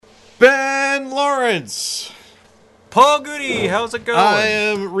Ben Lawrence. Paul Goody, how's it going? I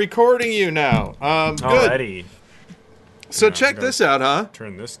am recording you now. Good. Alrighty. So check this out, huh?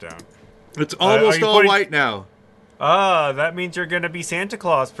 Turn this down. It's almost all white now. Ah, that means you're going to be Santa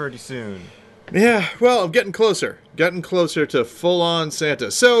Claus pretty soon. Yeah, well, I'm getting closer. Getting closer to full-on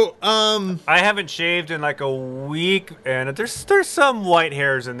Santa. So, I haven't shaved in like a week, and there's some white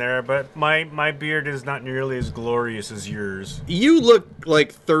hairs in there, but my beard is not nearly as glorious as yours. You look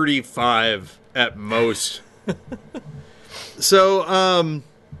like 35 at most. So,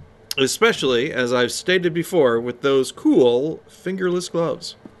 especially, as I've stated before, with those cool fingerless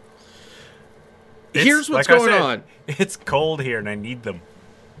gloves. Here's what's going on. It's cold here, and I need them.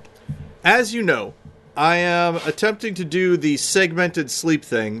 As you know, I am attempting to do the segmented sleep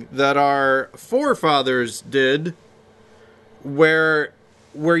thing that our forefathers did, where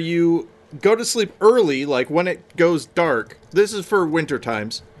you go to sleep early, like when it goes dark. This is for winter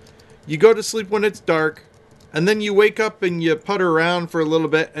times. You go to sleep when it's dark, and then you wake up and you putter around for a little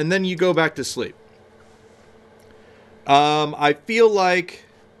bit, and then you go back to sleep. I feel like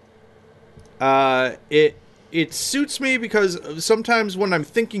it suits me because sometimes when I'm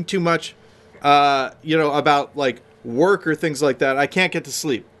thinking too much, about like work or things like that, I can't get to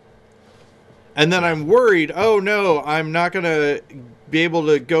sleep. And then I'm worried, oh no, I'm not going to be able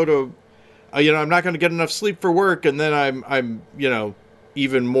to go to, I'm not going to get enough sleep for work. And then I'm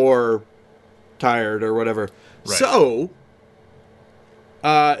even more tired or whatever. Right. So,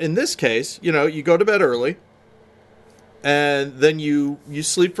 in this case, you go to bed early. And then you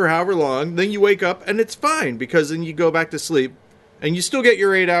sleep for however long. Then you wake up, and it's fine, because then you go back to sleep. And you still get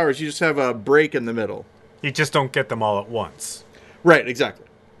your 8 hours. You just have a break in the middle. You just don't get them all at once. Right, exactly.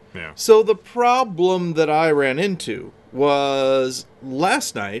 Yeah. So the problem that I ran into was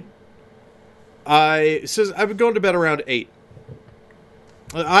last night, I would go to bed around 8.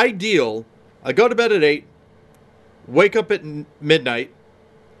 Ideal, I go to bed at 8, wake up at midnight,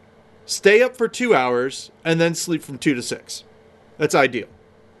 stay up for 2 hours, and then sleep from 2 to 6. That's ideal.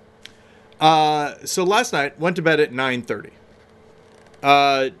 So last night, went to bed at 9:30.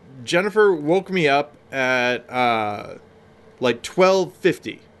 Jennifer woke me up at like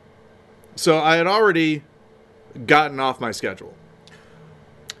 12:50. So I had already gotten off my schedule.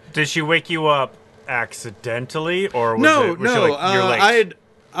 Did she wake you up accidentally, or was No. you're late?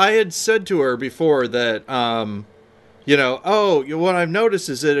 I had said to her before that what I've noticed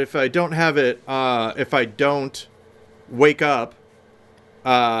is that if I don't have it, if I don't wake up,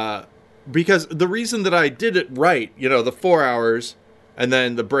 because the reason that I did it right, the 4 hours and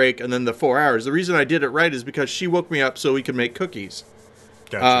then the break and then the 4 hours, the reason I did it right is because she woke me up so we could make cookies.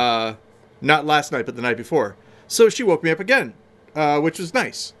 Gotcha. Not last night, but the night before. So she woke me up again, which was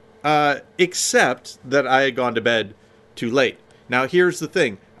nice. Except that I had gone to bed too late. Now, here's the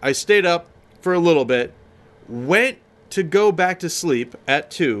thing. I stayed up for a little bit, went to go back to sleep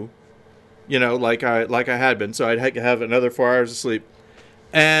at 2, like I had been. So I'd have another 4 hours of sleep.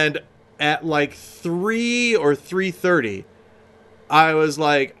 And at like 3 or 3:30, I was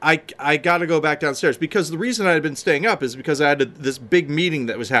like, I got to go back downstairs. Because the reason I had been staying up is because I had this big meeting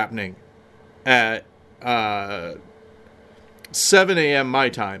that was happening at 7 a.m. my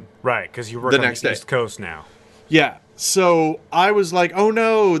time. Right, because you work on the East Coast now. Yeah. So I was like, oh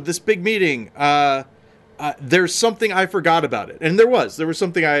no, this big meeting. There's something I forgot about it. And there was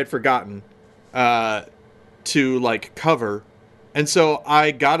something I had forgotten to like cover. And so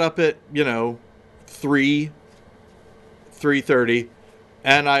I got up at, 3:30,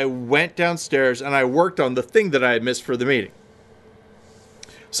 and I went downstairs and I worked on the thing that I had missed for the meeting.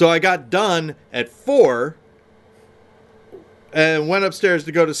 So I got done at 4 and went upstairs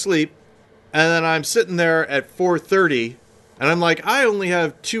to go to sleep. And then I'm sitting there at 4:30, and I'm like, I only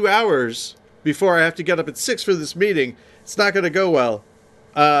have 2 hours before I have to get up at 6 for this meeting. It's not going to go well.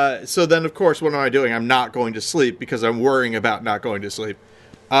 So then, of course, what am I doing? I'm not going to sleep because I'm worrying about not going to sleep.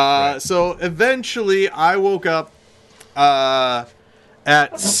 Right. So eventually I woke up at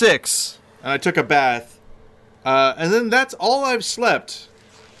 6, and I took a bath. And then that's all I've slept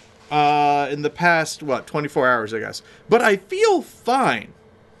in the past, 24 hours, I guess. But I feel fine.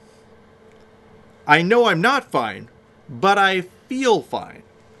 I know I'm not fine, but I feel fine.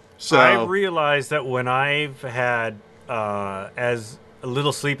 So I realized that when I've had as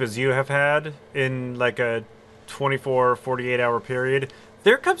little sleep as you have had in like a 24, 48-hour period,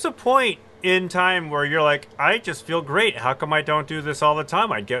 there comes a point in time where you're like, I just feel great. How come I don't do this all the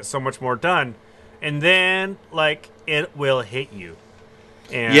time? I'd get so much more done. And then, like, it will hit you.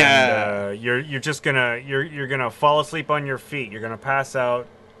 And you're just gonna you're gonna fall asleep on your feet. You're gonna pass out,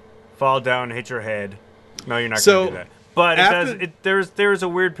 fall down, hit your head. No, you're not gonna do that. But it does. After There's a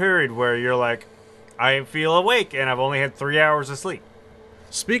weird period where you're like, I feel awake and I've only had 3 hours of sleep.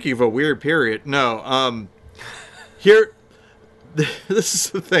 speaking of a weird period, no, here, this is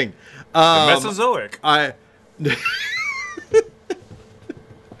the thing. The Mesozoic. I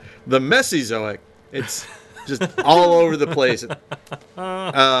the Mesozoic. It's just all over the place.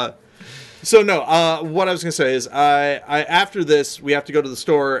 So no, what I was gonna say is I after this we have to go to the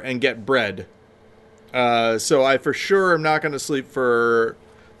store and get bread. So I for sure am not gonna sleep for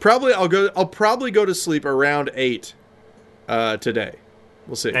I'll probably go to sleep around 8 today.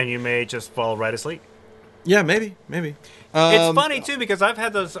 We'll see. And you may just fall right asleep. Yeah, maybe. It's funny too because I've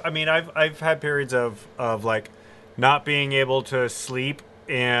had those. I mean, I've had periods of like not being able to sleep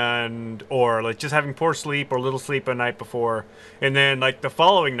or like just having poor sleep or little sleep a night before, and then like the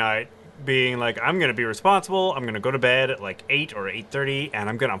following night being like I'm gonna be responsible. I'm gonna go to bed at like 8 or 8:30, and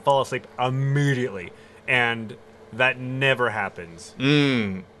I'm gonna fall asleep immediately, and that never happens.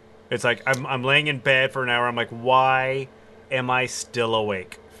 It's like I'm laying in bed for an hour. I'm like, why am I still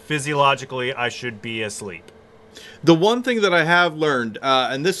awake? Physiologically, I should be asleep. The one thing that I have learned,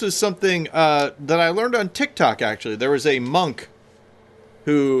 and this is something that I learned on TikTok, actually. There was a monk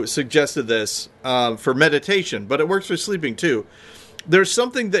who suggested this for meditation, but it works for sleeping, too. There's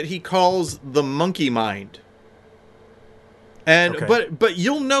something that he calls the monkey mind. And Okay. but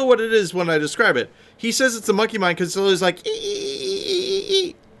you'll know what it is when I describe it. He says it's the monkey mind because it's always like,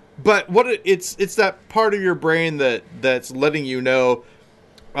 ee. But it's that part of your brain that's letting you know,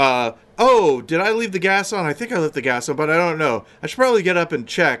 oh, did I leave the gas on? I think I left the gas on, but I don't know. I should probably get up and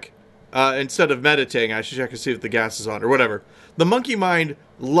check. Instead of meditating, I should check and see if the gas is on or whatever. The monkey mind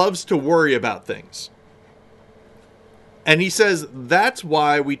loves to worry about things. And he says that's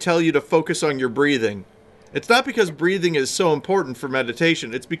why we tell you to focus on your breathing. It's not because breathing is so important for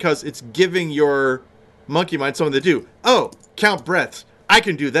meditation. It's because it's giving your monkey mind something to do. Oh, count breaths. I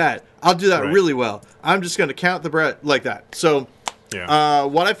can do that. I'll do that really well. I'm just going to count the breath like that. So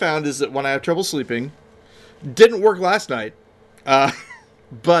what I found is that when I have trouble sleeping, didn't work last night,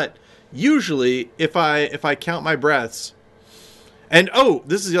 but usually if I count my breaths, and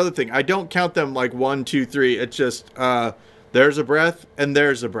this is the other thing. I don't count them like 1, 2, 3. It's just there's a breath and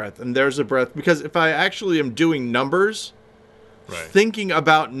there's a breath and there's a breath. Because if I actually am doing numbers, thinking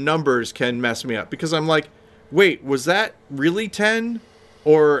about numbers can mess me up. Because I'm like, wait, was that really 10?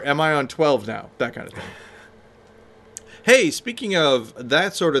 Or am I on 12 now? That kind of thing. Hey, speaking of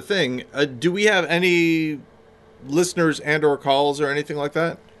that sort of thing, do we have any listeners and or calls or anything like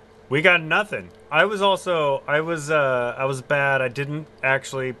that? We got nothing. I was bad. I didn't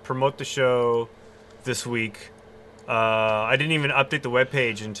actually promote the show this week. I didn't even update the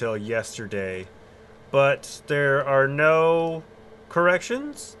webpage until yesterday. But there are no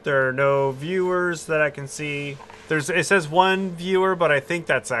corrections. There are no viewers that I can see. It says one viewer, but I think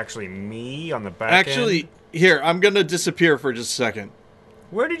that's actually me on the back end. Here, I'm going to disappear for just a second.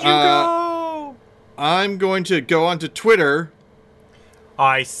 Where did you go? I'm going to go onto Twitter.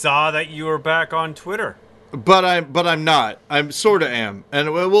 I saw that you were back on Twitter. But I'm not. I'm sort of am.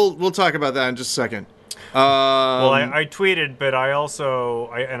 And we'll talk about that in just a second. Well, I tweeted, but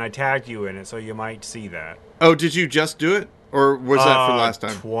I tagged you in it, so you might see that. Oh, did you just do it? Or was that for last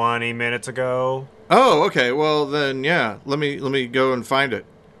time? 20 minutes ago. Oh, okay. Well, then, yeah. Let me go and find it.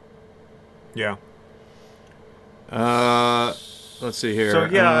 Yeah. Let's see here. So,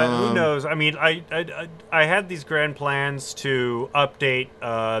 yeah, who knows? I mean, I had these grand plans to update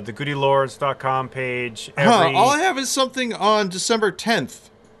the GudeLaurance.com page All I have is something on December 10th.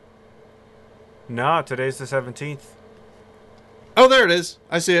 No, today's the 17th. Oh, there it is.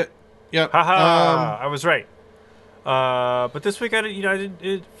 I see it. Yep. Haha, I was right. But this week,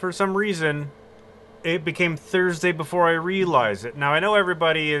 for some reason, it became Thursday before I realized it. Now, I know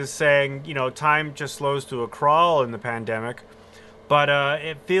everybody is saying, time just slows to a crawl in the pandemic. But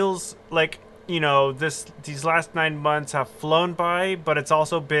it feels like, these last 9 months have flown by, but it's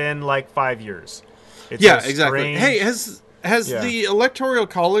also been like 5 years. It's exactly. Hey, has the electoral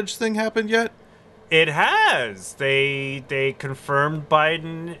college thing happened yet? It has. They confirmed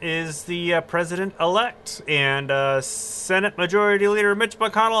Biden is the president-elect, and Senate Majority Leader Mitch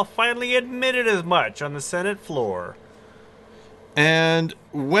McConnell finally admitted as much on the Senate floor. And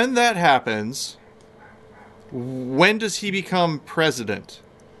when that happens, when does he become president?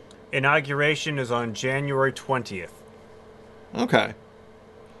 Inauguration is on January 20th. Okay.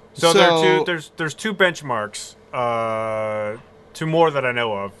 So there's two benchmarks. Two more that I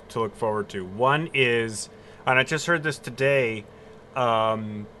know of to look forward to. One is, and I just heard this today,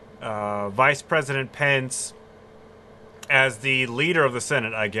 Vice President Pence as the leader of the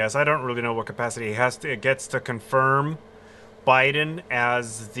Senate, I guess. I don't really know what capacity he gets to confirm Biden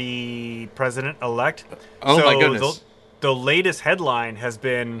as the president-elect. Oh, so my goodness. The latest headline has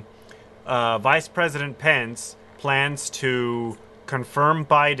been Vice President Pence plans to confirm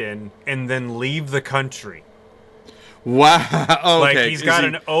Biden and then leave the country. Wow. Okay. Like he's got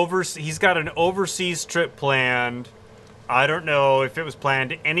an overseas trip planned. I don't know if it was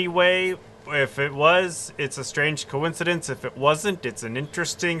planned anyway. If it was, it's a strange coincidence. If it wasn't, it's an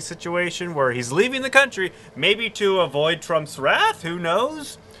interesting situation where he's leaving the country, maybe to avoid Trump's wrath. Who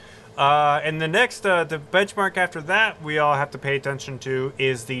knows? And the next, the benchmark after that we all have to pay attention to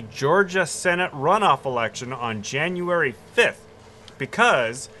is the Georgia Senate runoff election on January 5th.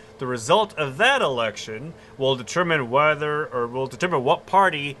 Because the result of that election will determine what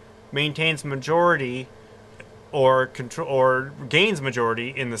party maintains majority or gains majority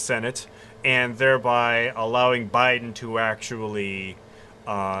in the Senate, and thereby allowing Biden to actually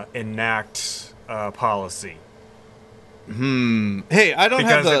enact policy. Hey, I don't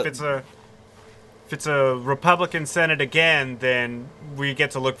have the... Because if it's a Republican Senate again, then we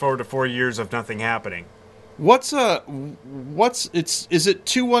get to look forward to 4 years of nothing happening. Is it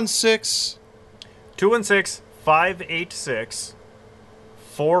 216?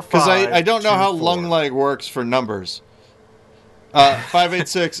 216-586-4524. Because I don't know how long leg works for numbers.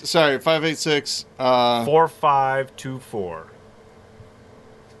 586, sorry, 586. 4524.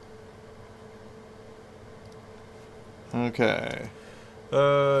 Okay.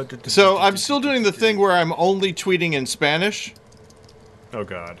 So I'm still doing the thing where I'm only tweeting in Spanish. Oh,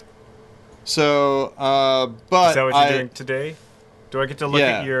 God. So, but is that what you're doing today? Do I get to look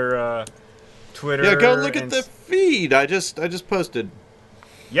at your Twitter? Yeah, go look at the feed. I just posted.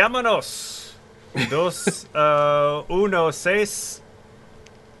 Llámanos.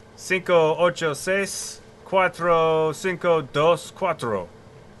 216-586-452-4.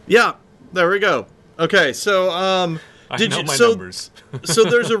 Yeah, there we go. Okay, so numbers. So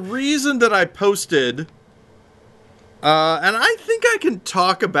there's a reason that I posted, and I think I can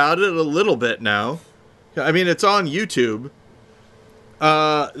talk about it a little bit now. I mean, it's on YouTube.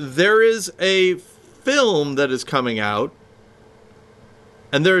 There is a film that is coming out,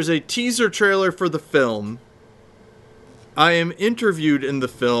 and there is a teaser trailer for the film. I am interviewed in the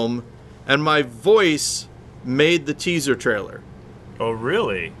film, and my voice made the teaser trailer. Oh,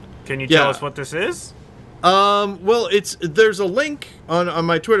 really? Can you tell us what this is? Well, there's a link on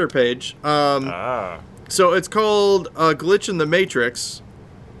my Twitter page. So it's called Glitch in the Matrix.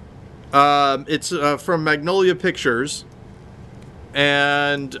 It's from Magnolia Pictures,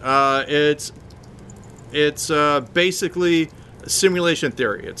 and it's basically simulation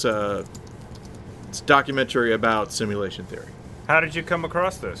theory. It's a documentary about simulation theory. How did you come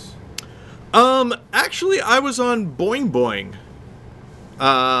across this? Actually, I was on Boing Boing,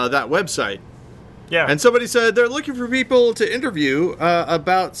 that website. Yeah. And somebody said they're looking for people to interview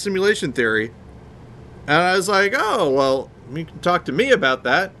about simulation theory. And I was like, oh, well, you can talk to me about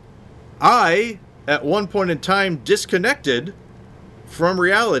that. I, at one point in time, disconnected from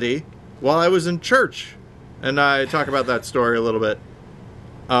reality while I was in church. And I talk about that story a little bit.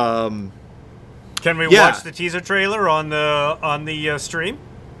 Can we watch the teaser trailer on the stream?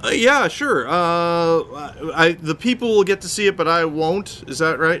 Yeah, sure. The people will get to see it, but I won't. Is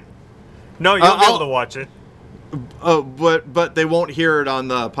that right? No, you'll be able to watch it. But they won't hear it on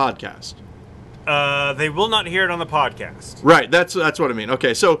the podcast. They will not hear it on the podcast. Right. That's what I mean.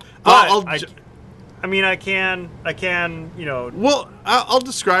 Okay. So I can. Well, I'll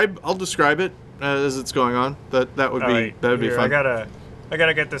describe it as it's going on. That would be fun. I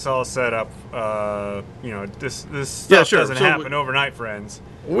gotta get this all set up. This stuff doesn't happen overnight, friends.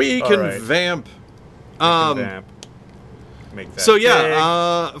 We can vamp. Make that so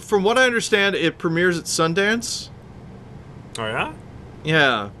yeah, from what I understand, it premieres at Sundance. Oh yeah.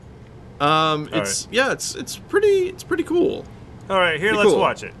 Yeah. It's pretty cool. All right, here, let's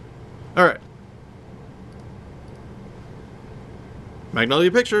watch it. All right. Magnolia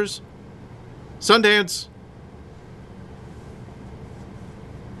Pictures, Sundance.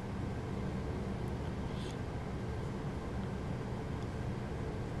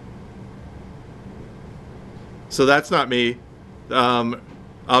 So that's not me,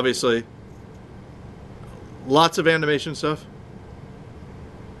 obviously. Lots of animation stuff.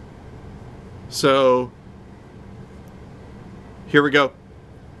 So, here we go.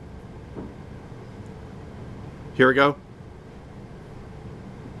 Here we go.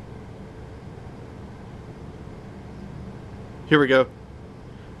 Here we go.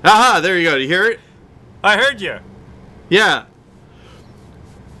 Aha, there you go. Do you hear it? I heard you. Yeah.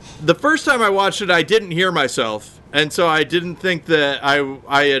 The first time I watched it, I didn't hear myself. and so I didn't think that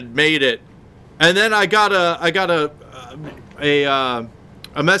I had made it. And then I got a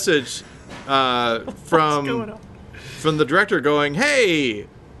message from the director going, "Hey,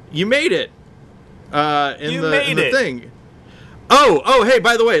 you made it." In the thing. Oh, hey,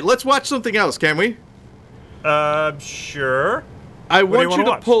 by the way, let's watch something else, can we? Sure. I want you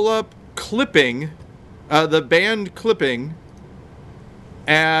to pull up Clipping, the band Clipping,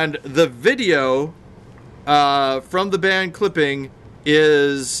 and the video from the band Clipping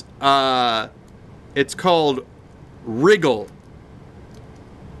is it's called Wriggle.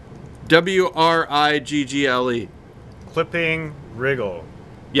 Wriggle. Clipping Wriggle.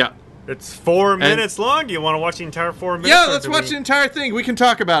 Yeah. It's 4 minutes long. Do you want to watch the entire 4 minutes? Yeah, let's watch the entire thing. We can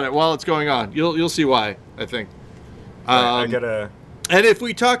talk about it while it's going on. You'll see why, I think. I gotta... And if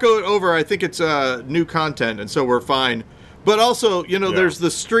we talk it over, I think it's new content, and so we're fine. But also, there's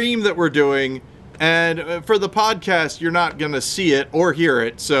the stream that we're doing, and for the podcast, you're not going to see it or hear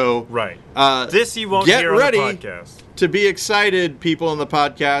it. So right. This you won't hear on the podcast. To be excited, people on the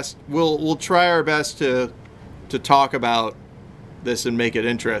podcast. We'll try our best to talk about this and make it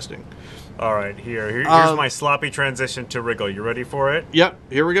interesting. All right, here's my sloppy transition to Wriggle. You ready for it? Yep,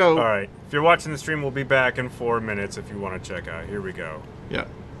 here we go. All right. If you're watching the stream, we'll be back in 4 minutes if you want to check out. Here we go. Yeah.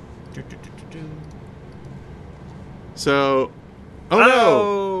 So,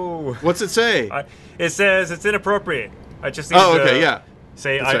 no. What's it say? It says it's inappropriate. I just need to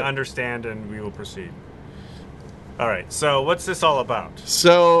say That's I right. understand and we will proceed. All right, so what's this all about?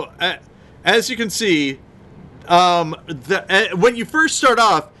 So, as you can see, when you first start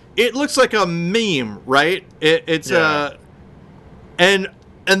off, it looks like a meme, right? And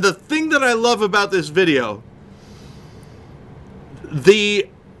the thing that I love about this video, they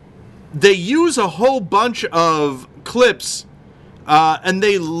use a whole bunch of clips, and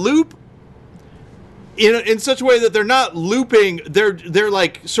they loop in such a way that they're not looping. They're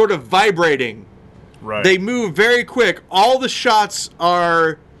like sort of vibrating. Right. They move very quick. All the shots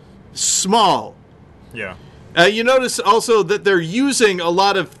are small. Yeah. You notice also that they're using a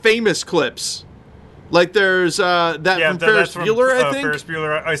lot of famous clips. Like there's from Ferris Bueller, I think. Ferris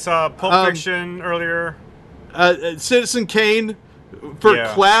Bueller. I saw Pulp Fiction earlier. Citizen Kane for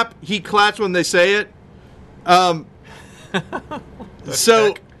clap. He claps when they say it. So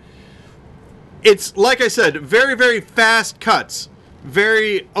it's like I said, very, very fast cuts,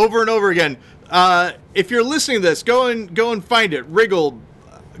 very over and over again. If you're listening to this, go and find it. Wriggle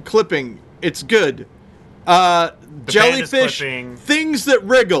Clipping. It's good. Jellyfish, things that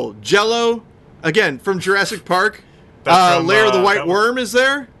wriggle. Jello, again from Jurassic Park. Lair of the White Worm is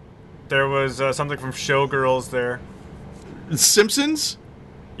there. There was something from Showgirls there. Simpsons.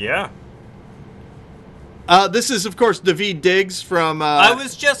 Yeah. This is of course Daveed Diggs from. I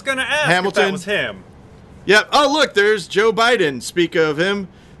was just gonna ask Hamilton. if that was him. Yep. Oh look, there's Joe Biden. Speak of him,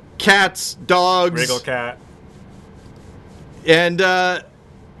 cats, dogs, Wriggle cat, and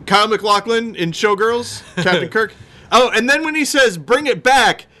Kyle MacLachlan in Showgirls, Captain Kirk. Oh, and then when he says "bring it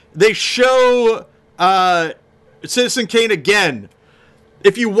back," they show Citizen Kane again.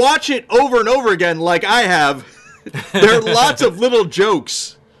 If you watch it over and over again, like I have, there are lots of little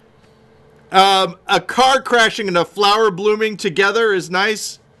jokes. A car crashing and a flower blooming together is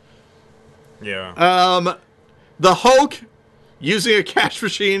nice. Yeah. The Hulk using a cash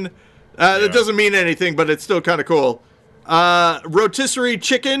machine. That doesn't mean anything, but it's still kind of cool. Rotisserie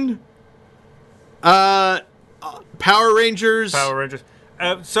chicken. Power Rangers. So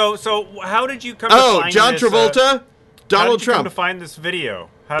how did you come to find this? John Travolta, Donald Trump. Come to find this video?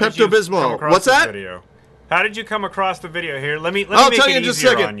 Pepto-Bismol. What's that? Video? How did you come across the video here? Let me I'll make tell it you in just a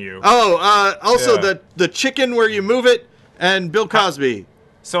easier second. on you. Also the chicken where you move it and Bill Cosby.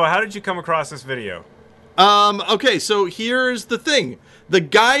 So how did you come across this video? Okay, so here's the thing. The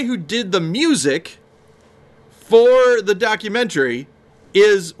guy who did the music for the documentary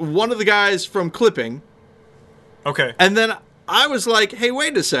is one of the guys from Clipping. Okay. And then I was like, hey,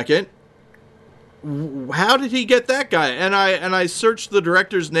 wait a second. How did he get that guy? And I searched the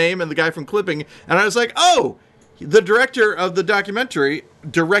director's name and the guy from Clipping, and I was like, oh, the director of the documentary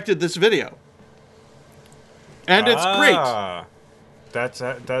directed this video. And it's great.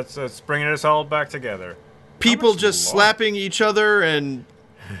 That's bringing us all back together. People just slapping each other and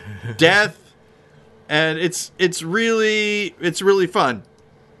death, and it's really fun.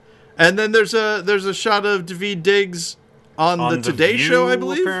 And then there's a shot of Daveed Diggs on the Today Show, I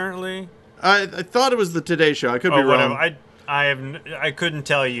believe. Apparently, I thought it was the Today Show. I could be wrong. I couldn't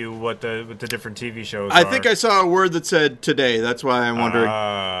tell you what the different TV shows. I think I saw a word that said today. That's why I'm wondering,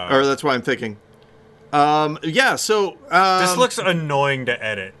 or that's why I'm thinking. So this looks annoying to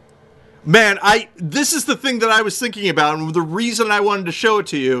edit. Man, this is the thing that I was thinking about, and the reason I wanted to show it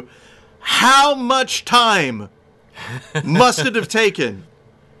to you. How much time must it have taken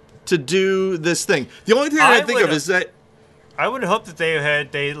to do this thing? The only thing I think of is that I would hope that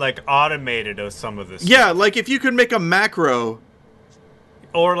they like automated some of this. Yeah, like if you could make a macro,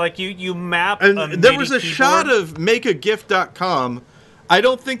 or like you map. And a there MIDI was a keyboard. shot of makeagif.com. I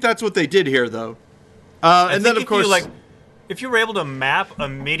don't think that's what they did here, though. And then, of course, if you were able to map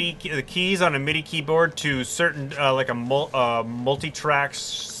the keys on a MIDI keyboard to certain like a multi-track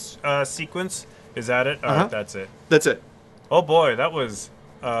sequence, is that it? That's it. That's it. Oh boy, that was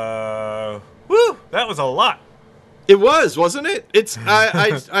that was a lot. It was, wasn't it? It's when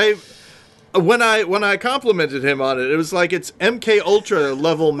I complimented him on it, it was like it's MK Ultra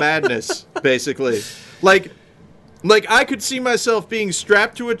level madness, basically. Like I could see myself being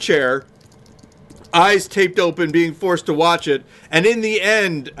strapped to a chair, eyes taped open, being forced to watch it, and in the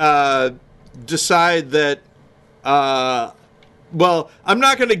end, decide that, well, I'm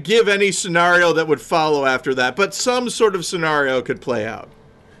not going to give any scenario that would follow after that, but some sort of scenario could play out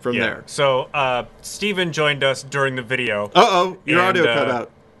from there. So, Steven joined us during the video. Uh-oh, your audio cut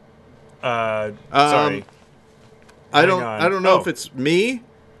out. Sorry. I don't know if it's me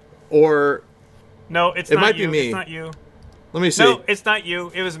or... No, it might be me. It's not you. Let me see. No, it's not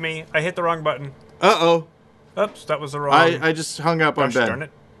you. It was me. I hit the wrong button. Uh-oh. Oops, that was the wrong... I just hung up on Ben. Darn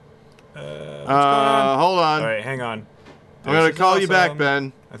it. What's going on? Hold on. All right, hang on. I'm going to call you back,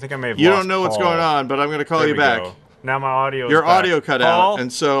 Ben. I think I may have You lost don't know what's Paul. going on, but I'm going to call you back. Go. Now my audio is Your back. audio cut Paul? out,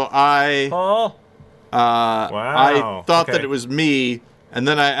 and so I Paul? I thought that it was me, and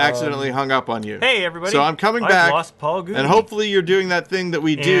then I accidentally hung up on you. Hey, everybody. So I'm coming I've back, lost Paul Goody. and hopefully you're doing that thing that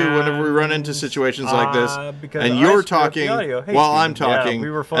we do whenever we run into situations like this, and you're talking while I'm talking,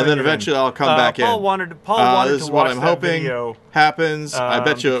 and then eventually I'll come back in. Paul wanted this to is what watch I'm that hoping video, happens. I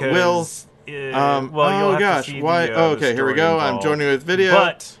bet you it will. well, oh gosh, why? Oh, okay, here we go. Involved. I'm joining with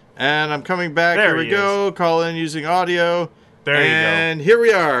video, and I'm coming back. Here we go. Call in using audio. There you go. And here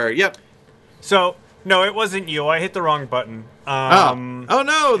we are. Yep. So, no, it wasn't you. I hit the wrong button. Oh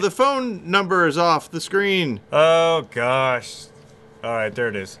no, the phone number is off the screen. Oh gosh. All right, there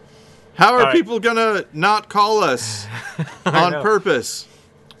it is. How are people gonna not call us on purpose?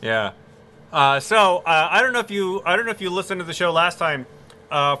 Yeah. I don't know if you listened to the show last time.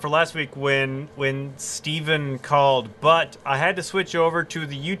 For last week when Steven called, but I had to switch over to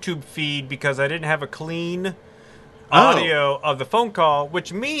the YouTube feed because I didn't have a clean audio of the phone call,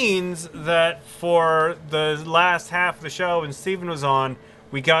 which means that for the last half of the show when Steven was on,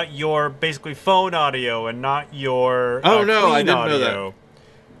 we got your basically phone audio and not your I didn't audio. know that.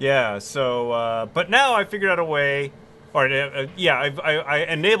 Yeah, so but now I figured out a way, or I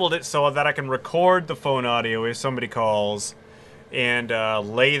enabled it so that I can record the phone audio if somebody calls and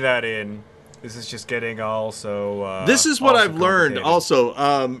lay that in. This is just getting also. This is what I've learned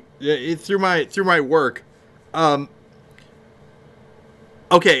also through my work.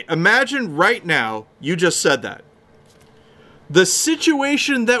 Okay, imagine right now you just said that. The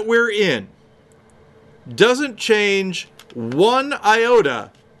situation that we're in doesn't change one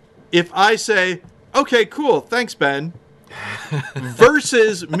iota if I say, okay, cool, thanks, Ben,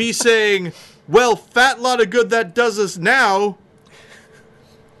 versus me saying, well, fat lot of good that does us now.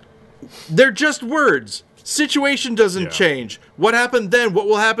 They're just words. Situation doesn't change. What happened then, what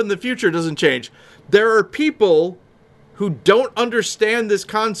will happen in the future doesn't change. There are people who don't understand this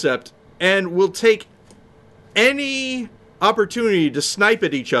concept and will take any opportunity to snipe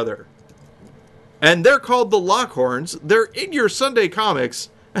at each other. And they're called the Lockhorns. They're in your Sunday comics.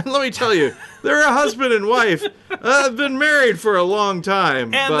 And let me tell you, they're a husband and wife. Have been married for a long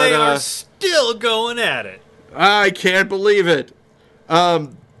time. And they are still going at it. I can't believe it.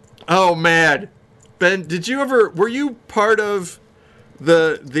 Oh, man. Ben, were you part of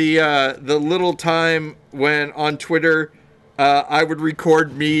the little time when on Twitter I would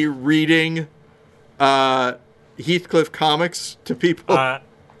record me reading Heathcliff comics to people?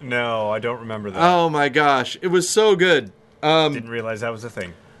 No, I don't remember that. Oh my gosh, it was so good. Didn't realize that was a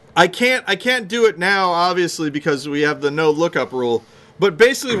thing. I can't do it now, obviously, because we have the no lookup rule. But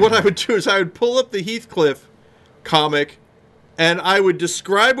basically, what I would do is I would pull up the Heathcliff comic, and I would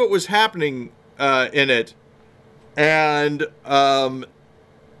describe what was happening in it, and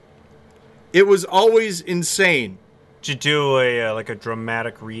it was always insane. Did you do a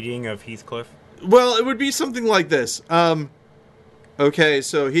dramatic reading of Heathcliff? Well, it would be something like this. Okay,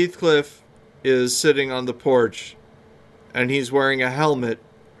 so Heathcliff is sitting on the porch, and he's wearing a helmet,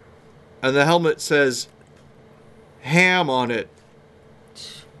 and the helmet says ham on it,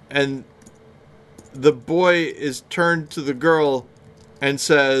 and the boy is turned to the girl and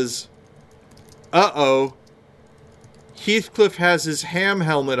says, uh-oh, Heathcliff has his ham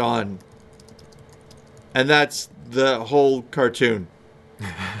helmet on. And that's the whole cartoon.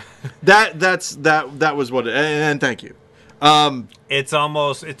 that was what it, and thank you. It's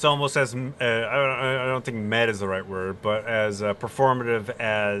almost as I don't think "med" is the right word, but as performative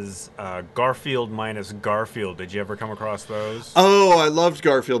as Garfield minus Garfield. Did you ever come across those? Oh, I loved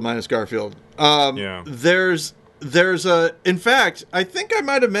Garfield minus Garfield. Yeah. There's a. In fact, I think I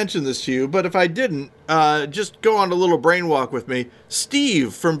might have mentioned this to you, but if I didn't, just go on a little brainwalk with me.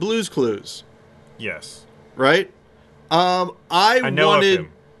 Steve from Blue's Clues. Yes. Right. I know wanted of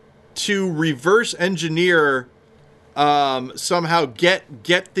him. to reverse engineer. Somehow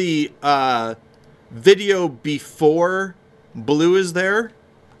get the video before Blue is there.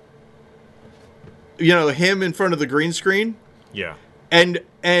 You know, him in front of the green screen. Yeah. And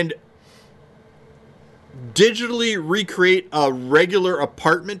digitally recreate a regular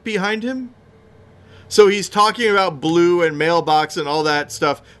apartment behind him. So he's talking about Blue and mailbox and all that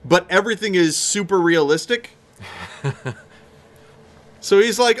stuff, but everything is super realistic. So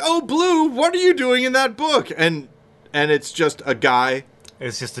he's like, "Oh, Blue, what are you doing in that book?" And it's just a guy.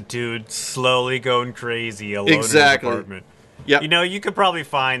 It's just a dude slowly going crazy alone in his apartment. Yeah. You know, you could probably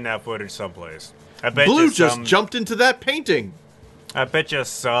find that footage someplace. I bet Blue just jumped into that painting. I bet you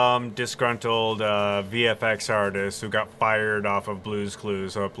some disgruntled VFX artist who got fired off of Blue's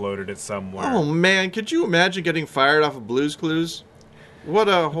Clues uploaded it somewhere. Oh, man. Could you imagine getting fired off of Blue's Clues? What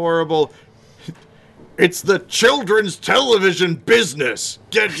a horrible... It's the children's television business.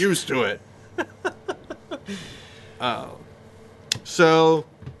 Get used to it. So,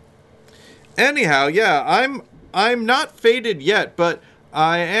 anyhow, yeah, I'm not faded yet, but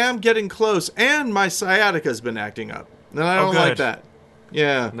I am getting close, and my sciatica's been acting up. And I don't like that.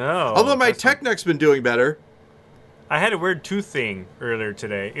 Yeah. No. Although my tech neck's been doing better. I had a weird tooth thing earlier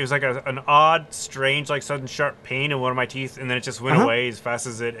today. It was like an odd, strange, like sudden sharp pain in one of my teeth, and then it just went away as fast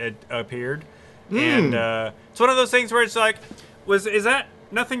as it appeared. And it's one of those things where it's like, is that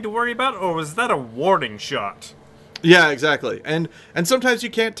nothing to worry about, or was that a warning shot? Yeah, exactly. And sometimes you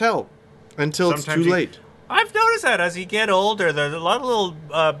can't tell until it's too late. I've noticed that as you get older, there's a lot of little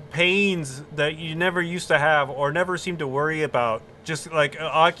pains that you never used to have or never seem to worry about. Just like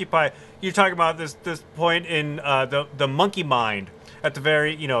occupy. You're talking about this point in the monkey mind at the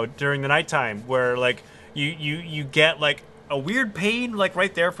very, during the nighttime where like you get like a weird pain like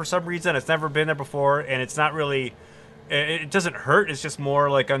right there for some reason. It's never been there before, and it's not really. It doesn't hurt. It's just more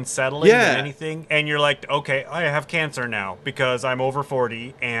like unsettling than anything. And you're like, okay, I have cancer now because I'm over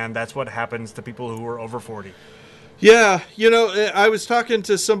 40, and that's what happens to people who are over 40. Yeah, I was talking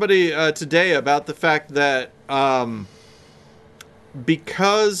to somebody today about the fact that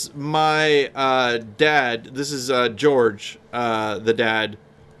because my dad, this is George, the dad,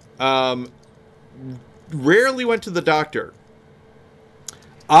 rarely went to the doctor.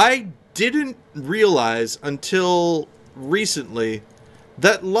 I didn't realize until recently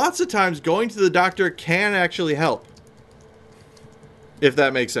that lots of times going to the doctor can actually help, if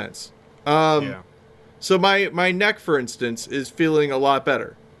that makes sense. So my neck, for instance, is feeling a lot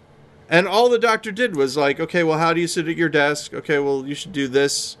better, and all the doctor did was like, okay, well, how do you sit at your desk? Okay, well, you should do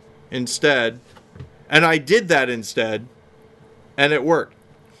this instead, and I did that instead, and it worked.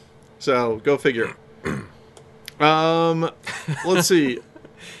 So go figure. Let's see.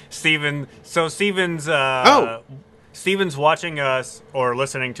 Steven's watching us or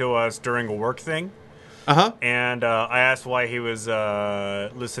listening to us during a work thing. And I asked why he was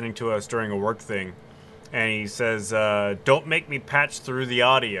listening to us during a work thing. And he says, "Don't make me patch through the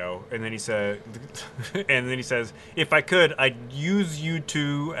audio." And then he says, "If I could, I'd use you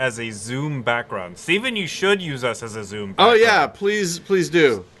two as a Zoom background." Steven, you should use us as a Zoom background. Oh yeah, please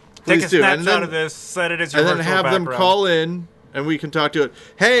do. Take a snapshot of this, set it as your virtual background. And then have them call in, and we can talk to it.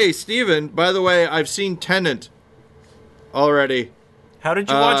 Hey, Steven, by the way, I've seen Tenet already. How did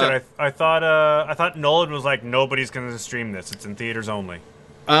you watch it? I thought Nolan was like, nobody's going to stream this. It's in theaters only.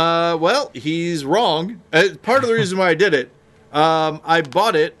 Well, he's wrong. Part of the reason why I did it, I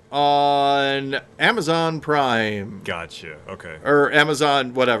bought it on Amazon Prime. Gotcha. Okay. Or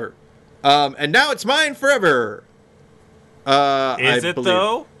Amazon whatever. And now it's mine forever. Is it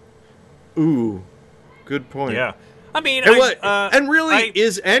though? Ooh, good point. Yeah. I mean, and really,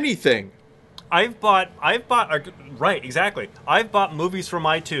 is anything? I've bought right, exactly. I've bought movies from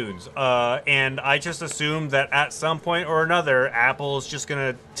iTunes, and I just assumed that at some point or another, Apple's just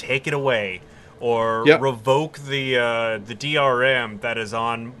gonna take it away or revoke the DRM that is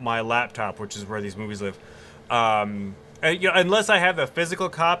on my laptop, which is where these movies live. Unless I have a physical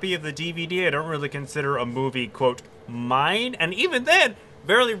copy of the DVD, I don't really consider a movie quote mine, and even then,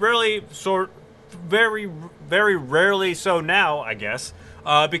 very rarely very, very rarely so now, I guess,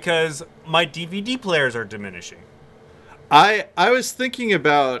 because my DVD players are diminishing. I was thinking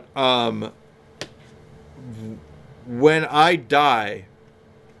about when I die,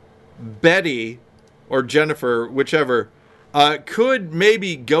 Betty or Jennifer, whichever, could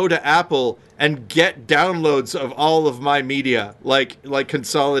maybe go to Apple and get downloads of all of my media, like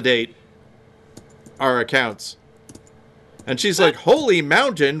consolidate our accounts. And she's like, "Holy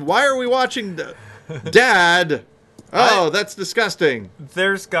mountain! Why are we watching Dad? Oh, that's disgusting."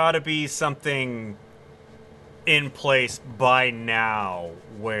 There's got to be something in place by now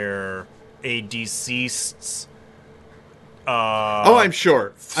where a deceased's I'm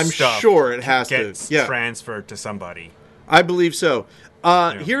sure. I'm sure it has to. Yeah. Transferred to somebody. I believe so.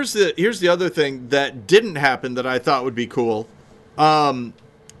 Here's the other thing that didn't happen that I thought would be cool.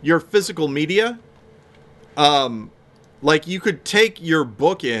 Your physical media. Like you could take your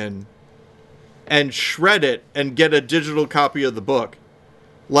book in and shred it and get a digital copy of the book.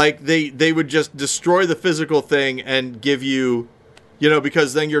 Like they would just destroy the physical thing and give you,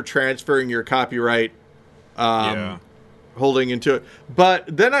 because then you're transferring your copyright. Holding into it. But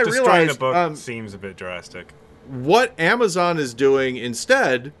then I Destroying realized the book seems a bit drastic. What Amazon is doing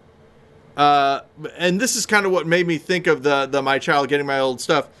instead, and this is kind of what made me think of the my child getting my old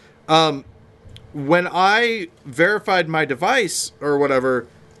stuff. When I verified my device or whatever,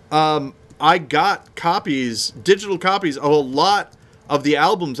 I got digital copies of a lot of the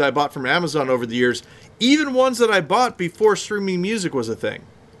albums I bought from Amazon over the years, even ones that I bought before streaming music was a thing.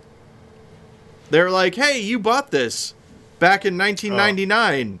 They're like, "Hey, you bought this back in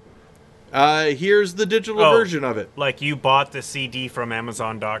 1999. Here's the digital version of it." Like you bought the CD from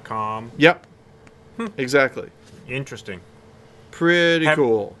Amazon.com? Yep. Exactly. Interesting. Pretty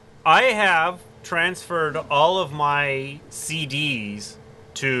cool. I have transferred all of my CDs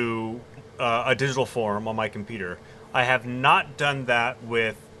to a digital form on my computer. I have not done that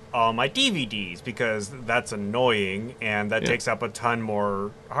with all my DVDs because that's annoying and that takes up a ton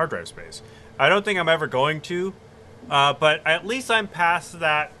more hard drive space. I don't think I'm ever going to, but at least I'm past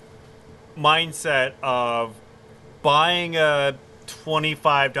that mindset of buying a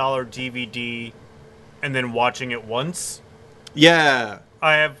 $25 DVD and then watching it once. Yeah.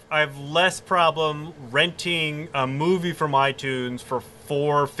 I have less problem renting a movie from iTunes for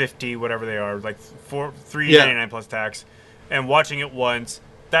 $4.50, whatever they are, like $3.99 plus tax, and watching it once.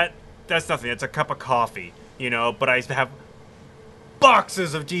 That's nothing. It's a cup of coffee, But I have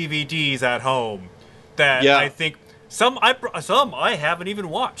boxes of DVDs at home that I think some I haven't even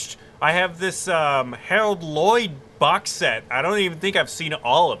watched. I have this Harold Lloyd box set. I don't even think I've seen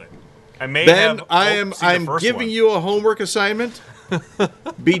all of it. I may have. I'm giving you a homework assignment.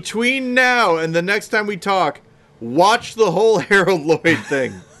 Between now and the next time we talk, watch the whole Harold Lloyd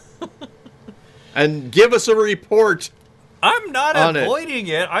thing and give us a report. I'm not avoiding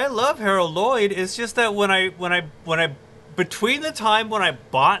it. I love Harold Lloyd. It's just that when I between the time when I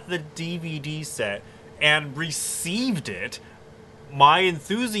bought the DVD set and received it, my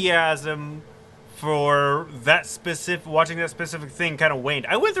enthusiasm for watching that specific thing kind of waned.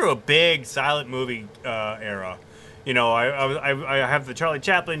 I went through a big silent movie era. I have the Charlie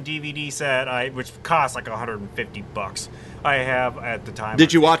Chaplin DVD set, which cost like $150. I have at the time.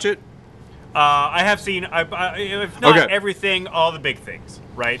 Did you watch it? I have seen, if not everything, all the big things.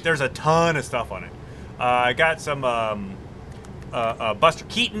 Right? There's a ton of stuff on it. I got some Buster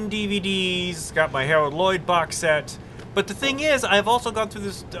Keaton DVDs. Got my Harold Lloyd box set. But the thing is, I've also gone through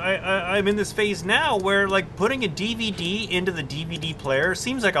this. I'm in this phase now where, like, putting a DVD into the DVD player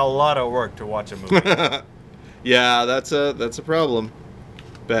seems like a lot of work to watch a movie. Yeah, that's a problem,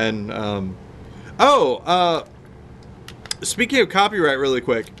 Ben. Speaking of copyright, really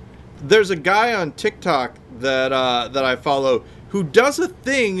quick, there's a guy on TikTok that I follow who does a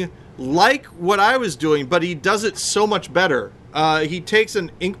thing like what I was doing, but he does it so much better. He takes an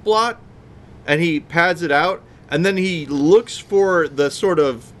ink blot and he pads it out, and then he looks for the sort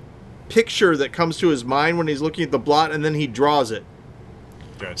of picture that comes to his mind when he's looking at the blot, and then he draws it.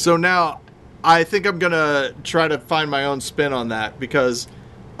 Gotcha. So now I think I'm going to try to find my own spin on that because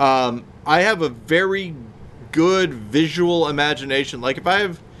I have a very good visual imagination. Like if I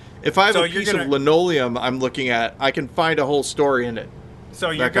have a piece of linoleum I'm looking at, I can find a whole story in it.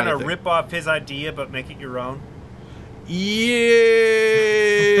 So you're going to rip off his idea but make it your own? Yeah.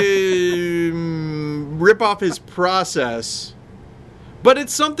 Rip off his process. But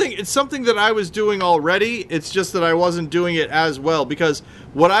it's something that I was doing already. It's just that I wasn't doing it as well because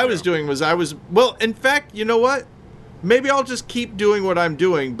what I was doing was in fact, you know what? Maybe I'll just keep doing what I'm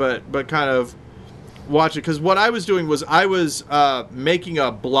doing, but kind of watch it. Because what I was doing was I was making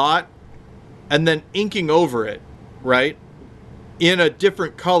a blot and then inking over it, right, in a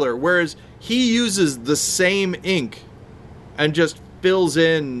different color, whereas he uses the same ink and just fills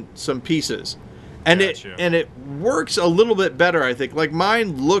in some pieces. And Gotcha. it works a little bit better, I think. Like,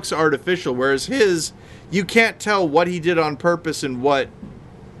 mine looks artificial, whereas his, you can't tell what he did on purpose and what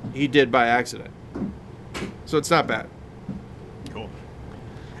he did by accident. So it's not bad. Cool.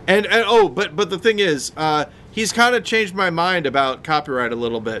 And but the thing is, he's kind of changed my mind about copyright a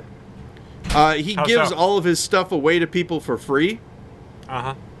little bit. He How gives so? all of his stuff away to people for free,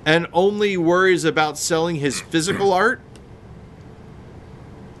 Uh-huh. and only worries about selling his physical art.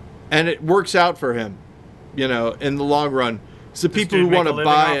 And it works out for him, you know, in the long run. So Does people dude who make want a to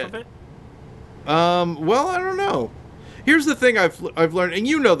living buy off it. of Well, I don't know. Here's the thing I've learned, and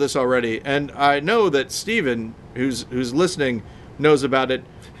you know this already, and I know that Steven, who's listening, knows about it.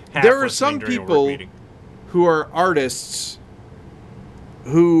 Half There are listening some during a work people meeting. who are artists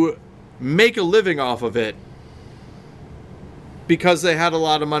who make a living off of it because they had a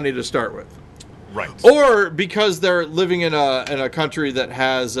lot of money to start with. Right. Or because they're living in a country that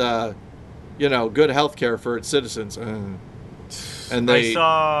has, you know, good health care for its citizens. And they... I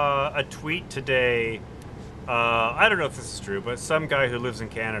saw a tweet today. I don't know if this is true, but some guy who lives in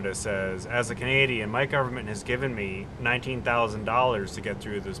Canada says, as a Canadian, my government has given me $19,000 to get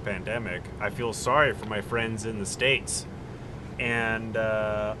through this pandemic. I feel sorry for my friends in the States. And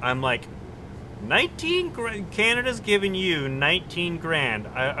I'm like, 19 grand? Canada's giving you 19 grand.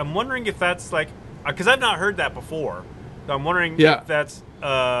 I'm wondering if that's like, because I've not heard that before. So I'm wondering if that's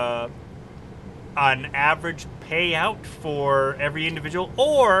an average payout for every individual,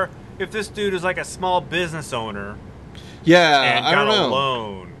 or if this dude is like a small business owner. Yeah, and I don't got know. a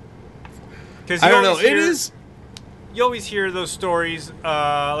loan. Because I don't know. It is... You always hear those stories.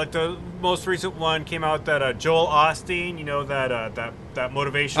 Like the most recent one came out that Joel Osteen, you know, that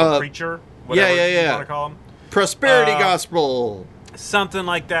motivational preacher, whatever you want to call him, prosperity gospel, something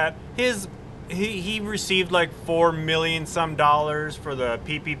like that. He received like $4 million some dollars for the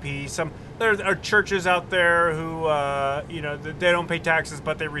PPP. There are churches out there who you know, they don't pay taxes,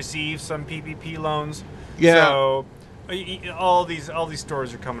 but they receive some PPP loans. Yeah. So all these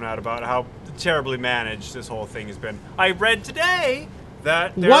stories are coming out about how terribly managed this whole thing has been. I read today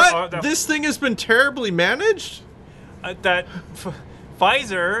that this thing has been terribly managed. That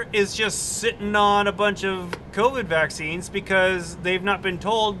Pfizer is just sitting on a bunch of COVID vaccines because they've not been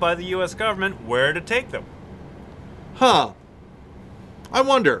told by the U.S. government where to take them. Huh. I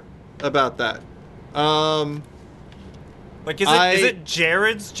wonder about that. Like, is it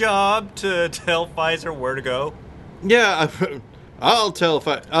Jared's job to tell Pfizer where to go? Yeah, I'll tell if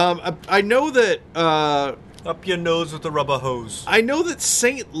I know that up your nose with a rubber hose. I know that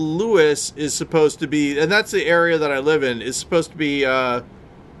St. Louis is supposed to be, and that's the area that I live in, is supposed to be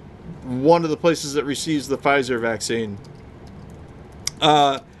one of the places that receives the Pfizer vaccine.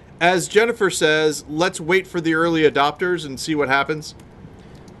 As Jennifer says, let's wait for the early adopters and see what happens.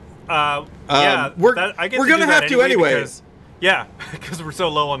 Yeah, we're gonna have to anyway. Because we're so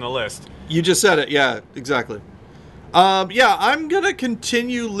low on the list. You just said it. Yeah, exactly. Yeah, I'm going to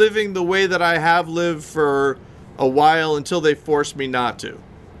continue living the way that I have lived for a while until they force me not to,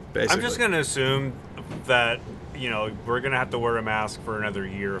 basically. I'm just going to assume that, you know, we're going to have to wear a mask for another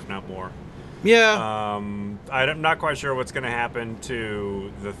year, if not more. Yeah. I'm not quite sure what's going to happen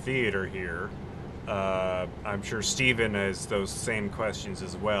to the theater here. I'm sure Steven has those same questions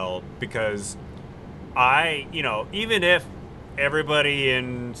as well, because even if everybody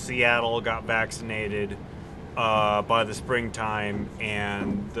in Seattle got vaccinated by the springtime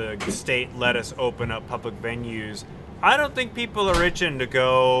and the state let us open up public venues, I don't think people are itching to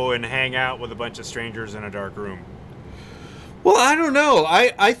go and hang out with a bunch of strangers in a dark room. Well, I don't know.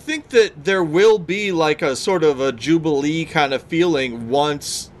 I think that there will be like a sort of a jubilee kind of feeling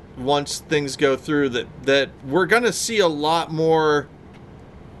once things go through, that we're going to see a lot more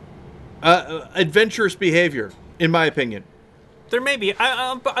adventurous behavior, in my opinion. There may be.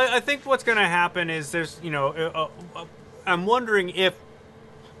 I think what's going to happen is I'm wondering if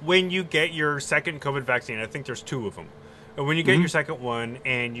when you get your second COVID vaccine, I think there's 2 of them. When you get your second one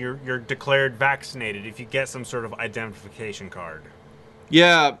and you're declared vaccinated, if you get some sort of identification card.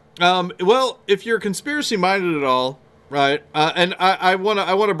 Yeah. Well, if you're conspiracy minded at all, right? And I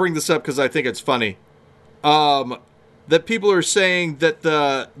want to bring this up because I think it's funny. That people are saying that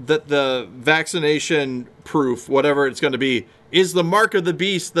the vaccination proof, whatever it's going to be, is the mark of the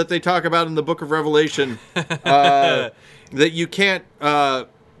beast that they talk about in the Book of Revelation. That you can't,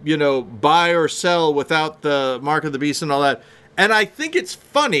 buy or sell without the mark of the beast and all that. And I think it's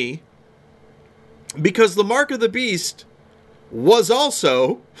funny because the mark of the beast was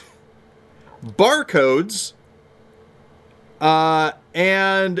also barcodes,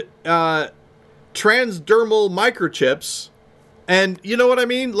 and transdermal microchips. And you know what I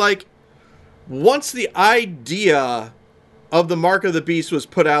mean? Like, once the idea of the Mark of the Beast was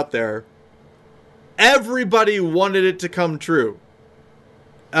put out there, everybody wanted it to come true.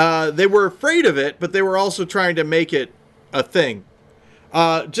 They were afraid of it, but they were also trying to make it a thing.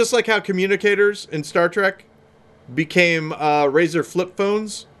 Just like how communicators in Star Trek became Razor flip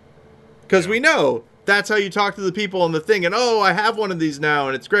phones. Because we know that's how you talk to the people on the thing. And, oh, I have one of these now,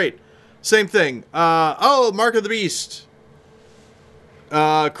 and it's great. Same thing. Mark of the Beast.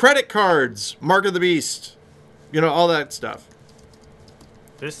 Credit cards, Mark of the Beast. You know, all that stuff.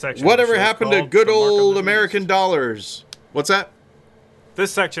 This section. Whatever happened to good old American dollars? What's that?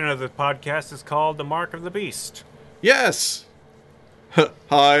 This section of the podcast is called The Mark of the Beast. Yes.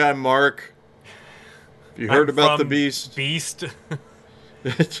 Hi, I'm Mark. Have you heard about the Beast? Beast.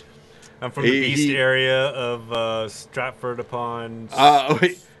 I'm from the Beast area of Stratford upon.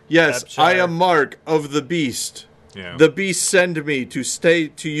 Yes, Staffordshire. I am Mark of the Beast. Yeah. The Beast send me to stay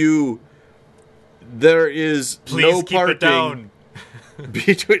to you. There is no keep parking it down.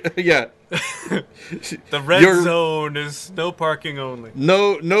 Between. Yeah. The red zone is no parking only.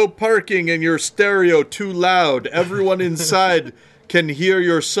 No parking, and your stereo too loud. Everyone inside can hear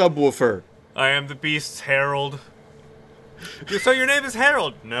your subwoofer. I am the Beast's herald. So your name is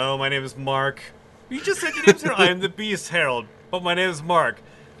Harold? No, my name is Mark. You just said your name's Harold. I am the Beast's herald, but my name is Mark.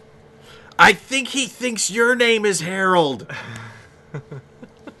 I think he thinks your name is Harold.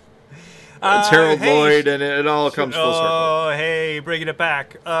 It's Harold Lloyd, and it all comes full circle. Oh, hey, bringing it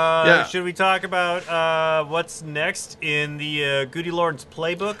back. Should we talk about what's next in the GudeLaurance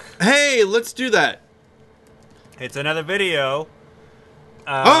playbook? Hey, let's do that. It's another video.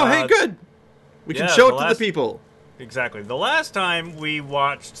 Hey, good. We can show it to the people. Exactly. The last time we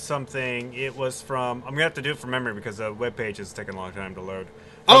watched something, it was from... I'm going to have to do it from memory because the webpage is taking a long time to load.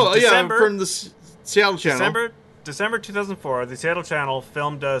 From the Seattle Channel. December 2004, the Seattle Channel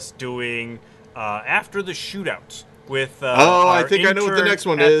filmed us doing After the Shootout with I think I know what the next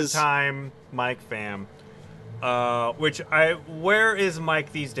one is. At the time, Mike Pham. Where is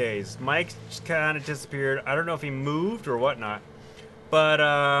Mike these days? Mike kind of disappeared. I don't know if he moved or whatnot. But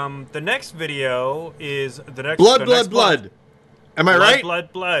the next video is the next Blood. Am I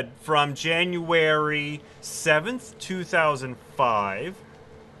right? Blood from January 7th, 2005.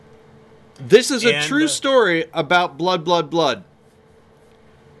 This is a true story about Blood.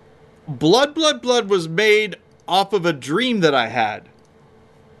 Blood was made off of a dream that I had.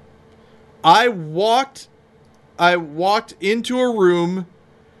 I walked into a room,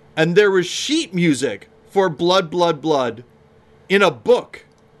 and there was sheet music for Blood in a book.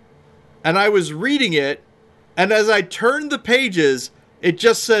 And I was reading it, and as I turned the pages, it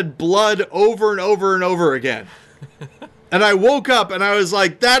just said blood over and over and over again. And I woke up and I was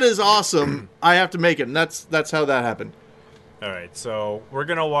like, that is awesome. I have to make it. And that's how that happened. All right. So we're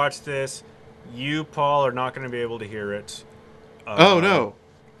going to watch this. You, Paul, are not going to be able to hear it. Oh, no.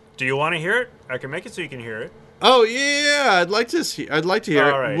 Do you want to hear it? I can make it so you can hear it. Oh, yeah. I'd like to hear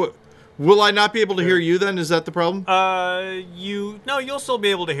All it. Right. Will I not be able to hear you then? Is that the problem? You'll still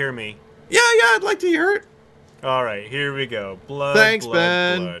be able to hear me. Yeah, I'd like to hear it. All right. Here we go. Blood. Thanks, blood,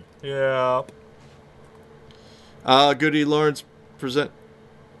 Ben. Blood. Yeah. GudeLaurance present.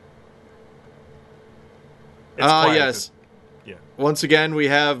 Yes. Yeah. Once again, we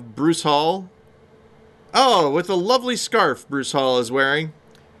have Bruce Hall. Oh, with a lovely scarf Bruce Hall is wearing.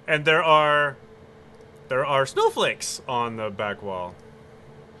 And there are snowflakes on the back wall.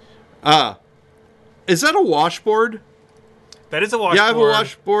 Is that a washboard? That is a washboard. Yeah, I have a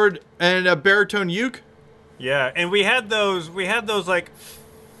washboard and a baritone uke. Yeah, and we had those like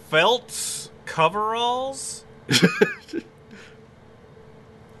felt coveralls. I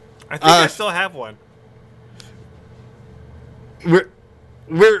think I still have one. We're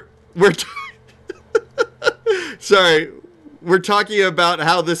sorry. We're talking about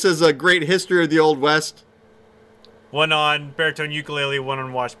how this is a great history of the Old West. One on baritone ukulele, one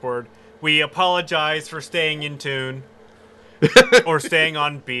on washboard. We apologize for staying in tune or staying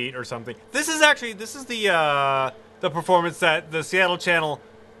on beat or something. This is the performance that the Seattle Channel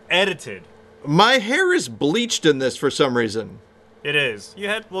edited. My hair is bleached in this for some reason. It is.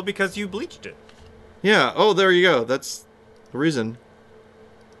 Because you bleached it. Yeah. Oh, there you go. That's the reason.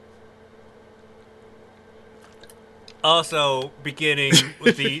 Also, beginning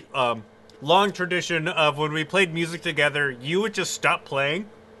with the long tradition of when we played music together, you would just stop playing.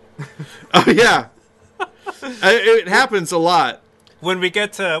 Oh yeah, it happens a lot. When we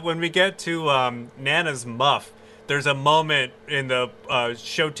get to Nana's Muff, there's a moment in the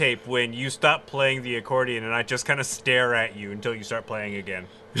show tape when you stop playing the accordion, and I just kind of stare at you until you start playing again.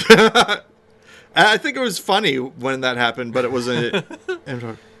 I think it was funny when that happened, but it wasn't.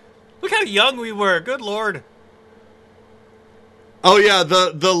 Look how young we were. Good Lord. Oh yeah,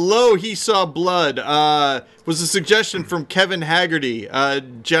 the low he saw blood was a suggestion from Kevin Haggerty,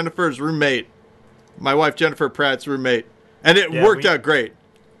 Jennifer's roommate, my wife Jennifer Pratt's roommate, and it worked out great.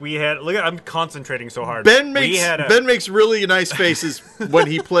 We had I'm concentrating so hard. Ben makes really nice faces when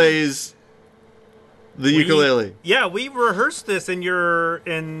he plays the ukulele. Yeah, we rehearsed this in your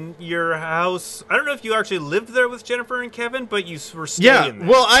house. I don't know if you actually lived there with Jennifer and Kevin, but you were staying there.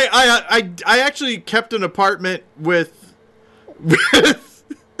 Well, I actually kept an apartment with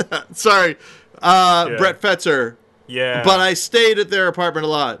sorry, Brett Fetzer. Yeah. But I stayed at their apartment a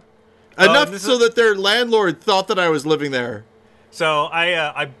lot. Enough so that their landlord thought that I was living there. So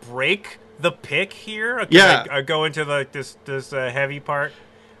I break the pick here. Yeah. I go into this heavy part.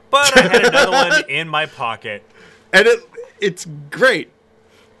 But I had another one in my pocket. And it's great.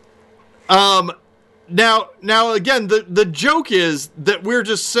 Now again, the joke is that we're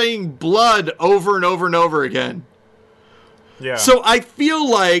just saying blood over and over and over again. Yeah. So I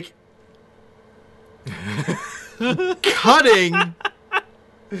feel like cutting.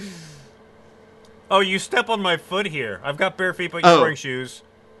 Oh, you step on my foot here. I've got bare feet, but you're wearing shoes.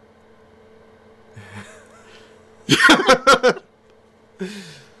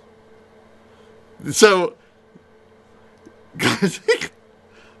 So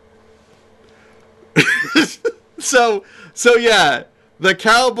yeah, the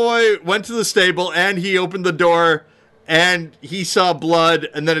cowboy went to the stable and he opened the door and he saw blood,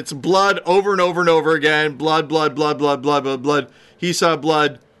 and then it's blood over and over and over again. Blood, blood, blood, blood, blood, blood, blood. He saw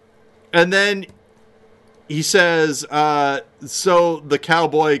blood. And then he says, so the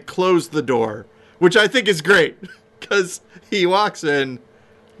cowboy closed the door, which I think is great because he walks in,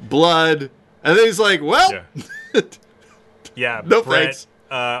 blood, and then he's like, well, yeah, no Brett,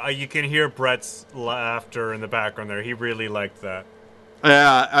 thanks. You can hear Brett's laughter in the background there. He really liked that.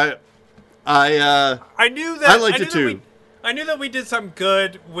 Yeah, I knew that. I liked it too. I knew that we did something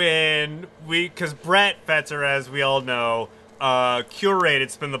good when because Brett Fetzer, as we all know, curated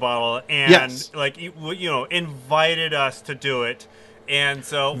Spin the Bottle and invited us to do it, and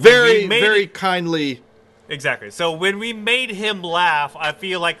so very kindly. Exactly. So when we made him laugh, I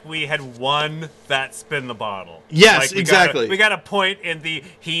feel like we had won that Spin the Bottle. Yes, exactly. We got a point in the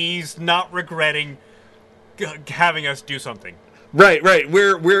he's not regretting having us do something. Right.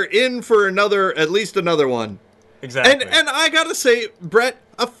 We're in for at least another one. Exactly. And I gotta say, Brett,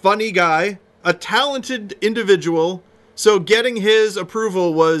 a funny guy, a talented individual. So getting his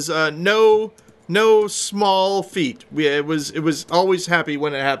approval was no small feat. It was always happy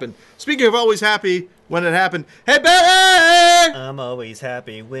when it happened. Speaking of always happy when it happened, hey Betty! I'm always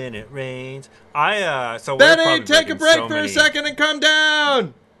happy when it rains. So Betty, take a break for a second and come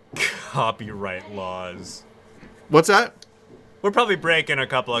down. Copyright laws. What's that? We're probably breaking a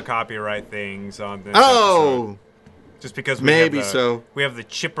couple of copyright things on this episode. Just because we have the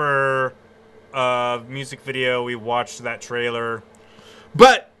Chipper music video. We watched that trailer.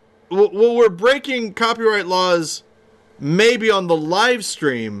 But we're breaking copyright laws maybe on the live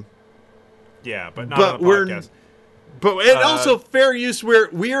stream. Yeah, but not on the podcast. But also fair use where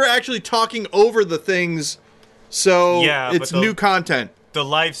we are actually talking over the things, so it's new content. The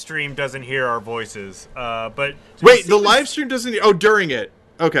live stream doesn't hear our voices. But wait, the live stream doesn't. Oh, during it.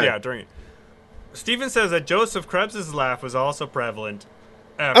 Okay. Yeah, during it. Steven says that Joseph Krebs' laugh was also prevalent.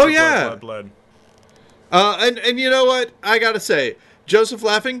 After Blood. And you know what? I gotta say, Joseph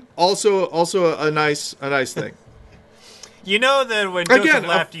laughing also a nice thing. You know that when Joseph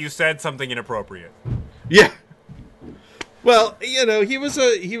laughed, you said something inappropriate. Yeah. Well, he was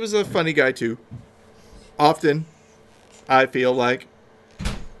a funny guy too. Often, I feel like.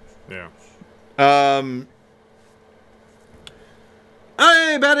 Yeah.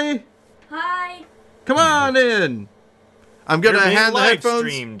 Hey, Betty. Hi. Come on in. I'm gonna hand the headphones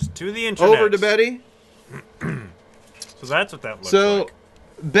streamed to the internet over to Betty. So that's what that looks like. So,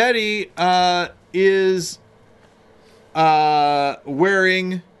 Betty is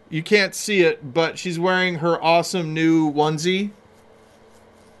wearing. You can't see it, but she's wearing her awesome new onesie,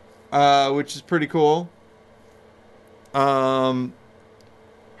 which is pretty cool. Her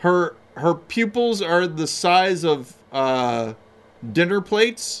pupils are the size of dinner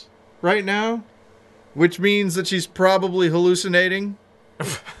plates right now, which means that she's probably hallucinating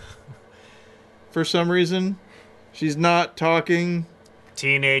for some reason. She's not talking.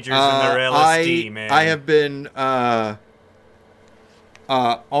 Teenagers and their LSD, man. I have been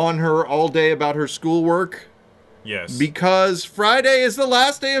on her all day about her schoolwork, Yes. Because Friday is the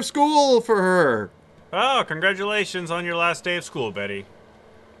last day of school for her. Oh, congratulations on your last day of school, Betty.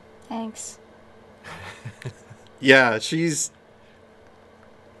 Thanks. Yeah, she's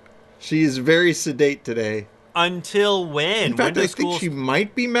very sedate today. Until when? In fact, when I think she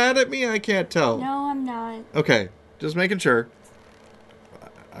might be mad at me. I can't tell. No, I'm not. Okay, just making sure.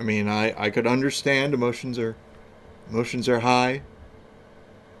 I mean, I could understand emotions are high,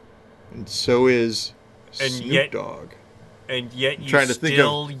 and so is Snoop Dogg. And yet you Trying to think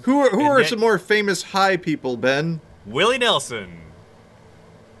of who are some more famous high people, Ben? Willie Nelson.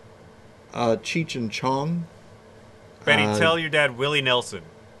 Cheech and Chong. Betty, tell your dad Willie Nelson.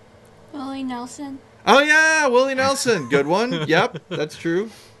 Willie Nelson? Oh yeah, Willie Nelson. Good one. Yep, that's true.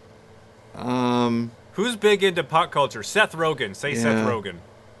 Who's big into pop culture? Seth Rogen. Say Yeah. Seth Rogen.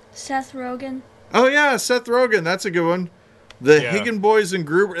 Seth Rogen? Oh yeah, Seth Rogen. That's a good one. The Higgin Boys and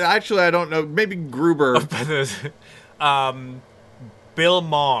Gruber. Actually, I don't know. Maybe Gruber. Bill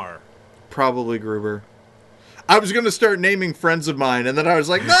Maher. Probably Gruber. I was going to start naming friends of mine, and then I was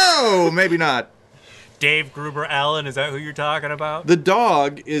like, no, maybe not. Dave Gruber Allen, is that who you're talking about? The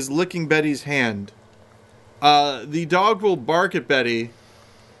dog is licking Betty's hand. The dog will bark at Betty,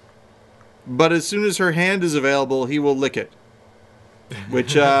 but as soon as her hand is available, he will lick it.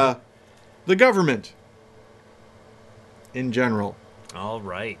 Which, the government, in general. All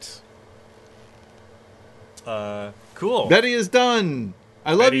right. Cool. Betty is done.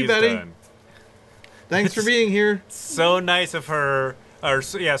 I love you, Betty. Done. Thanks for being here. So nice of her.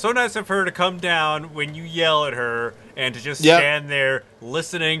 So nice of her to come down when you yell at her and to just stand there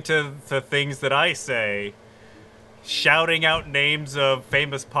listening to the things that I say, shouting out names of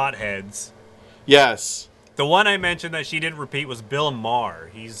famous potheads. Yes. The one I mentioned that she didn't repeat was Bill Maher.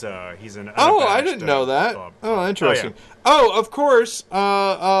 He's an Oh, I didn't know that. Oh, interesting. Oh, of course.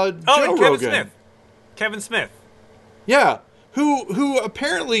 Joe Rogan. Kevin Smith. Yeah, who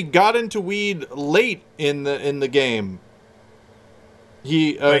apparently got into weed late in the game.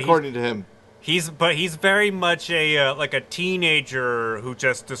 According to him, he's very much a teenager who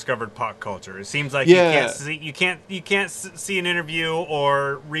just discovered pop culture. It seems like you can't see an interview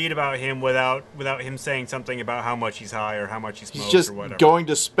or read about him without him saying something about how much he's high or how much he smokes he's just or whatever. Going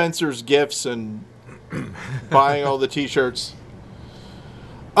to Spencer's Gifts and buying all the T-shirts.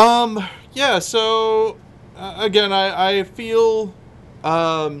 Yeah. So again, I feel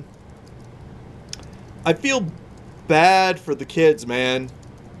bad for the kids, man.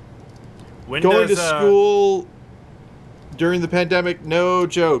 Going to school during the pandemic, no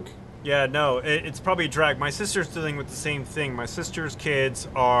joke. Yeah, no, it's probably a drag. My sister's dealing with the same thing. My sister's kids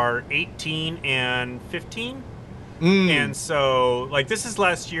are 18 and 15. And so, this is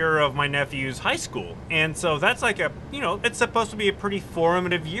last year of my nephew's high school. And so that's it's supposed to be a pretty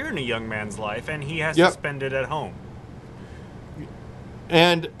formative year in a young man's life, and he has to spend it at home.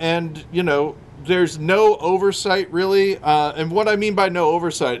 And there's no oversight, really. And what I mean by no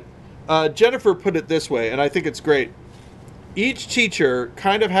oversight, Jennifer put it this way, and I think it's great. Each teacher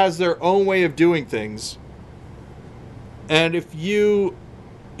kind of has their own way of doing things. And if you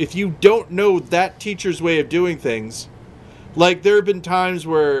don't know that teacher's way of doing things, there have been times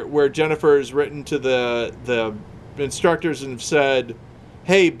where Jennifer has written to the instructors and said,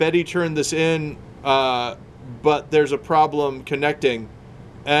 hey, Betty turned this in, but there's a problem connecting.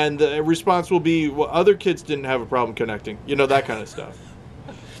 And the response will be, well, other kids didn't have a problem connecting. That kind of stuff.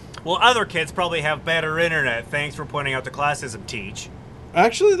 Well, other kids probably have better internet. Thanks for pointing out the classism, Teach.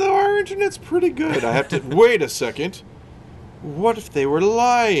 Actually, though, our internet's pretty good. I have to... Wait a second. What if they were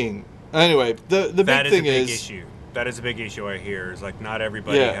lying? Anyway, the big thing is... That is a big issue I hear. Is not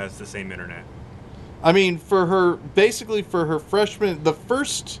everybody has the same internet. I mean, for her freshman... The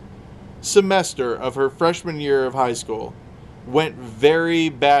first semester of her freshman year of high school went very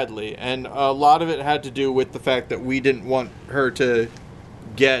badly. And a lot of it had to do with the fact that we didn't want her to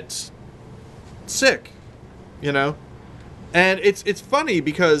get sick, and it's funny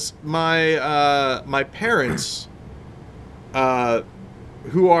because my parents,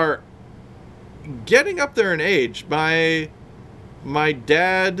 who are getting up there in age, my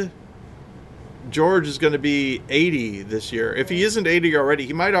dad George is going to be 80 this year. If he isn't 80 already,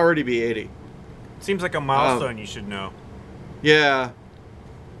 he might already be 80. Seems like a milestone you should know. Yeah.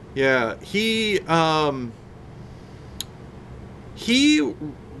 He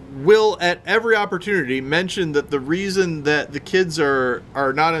will, at every opportunity, mention that the reason that the kids are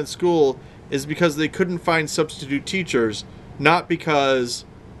not in school is because they couldn't find substitute teachers, not because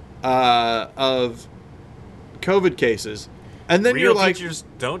of COVID cases. And then real teachers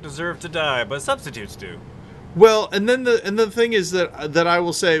don't deserve to die, but substitutes do. Well, and then the thing is that I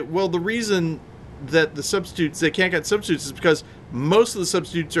will say, well, the reason that the substitutes, they can't get substitutes, is because most of the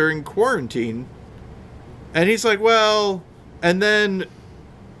substitutes are in quarantine. And he's like, well, and then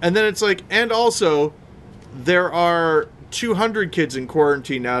it's like, and also there are 200 kids in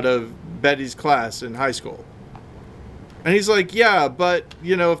quarantine out of Betty's class in high school. And he's like, yeah, but,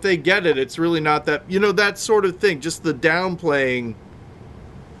 if they get it, it's really not that, that sort of thing. Just the downplaying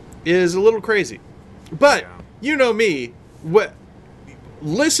is a little crazy. But, you know me,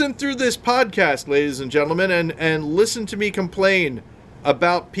 listen through this podcast, ladies and gentlemen, and listen to me complain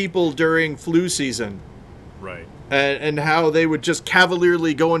about people during flu season. Right. And how they would just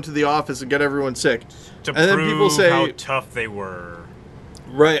cavalierly go into the office and get everyone sick. To and prove then people say, how tough they were.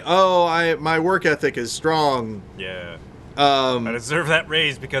 Right. Oh, my work ethic is strong. Yeah. I deserve that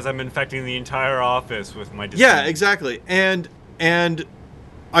raise because I'm infecting the entire office with my disease. Yeah, exactly. And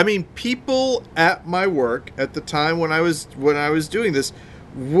I mean, people at my work at the time when I was doing this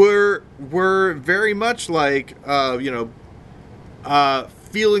were very much like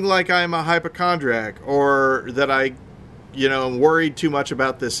feeling like I'm a hypochondriac, or that I am worried too much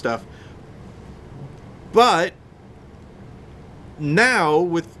about this stuff. But now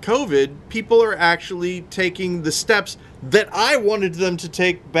with COVID, people are actually taking the steps that I wanted them to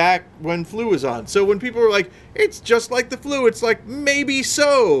take back when flu was on. So when people were like, it's just like the flu, it's like, maybe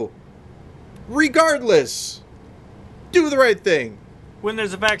so. Regardless, do the right thing. When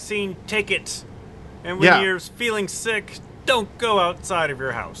there's a vaccine, take it. And when you're feeling sick, don't go outside of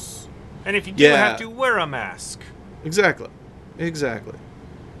your house. And if you do have to, wear a mask. Exactly.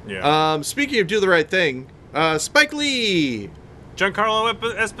 Yeah. Speaking of do the right thing, Spike Lee. Giancarlo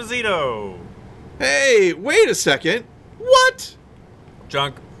Esposito. Hey, wait a second. What?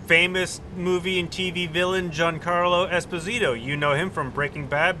 Famous movie and TV villain Giancarlo Esposito. You know him from Breaking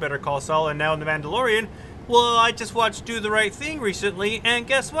Bad, Better Call Saul, and now The Mandalorian. Well, I just watched Do the Right Thing recently, and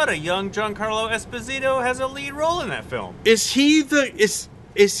guess what? A young Giancarlo Esposito has a lead role in that film. Is he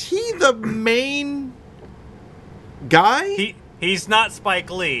the main guy? He's not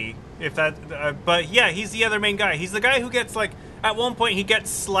Spike Lee, but yeah, he's the other main guy. He's the guy who gets at one point he gets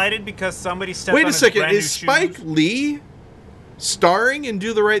slighted because somebody stepped on his brand new shoes. Wait a second, is Spike Lee starring in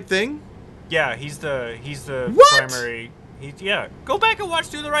Do the Right Thing? Yeah, he's the what? primary. Go back and watch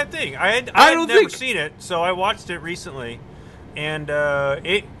Do the Right Thing. I had never seen it, so I watched it recently, and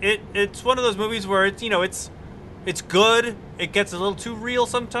it's one of those movies where it's good. It gets a little too real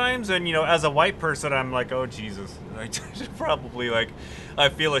sometimes, and as a white person, I'm like, oh Jesus, I should probably I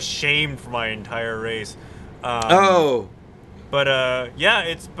feel ashamed for my entire race. But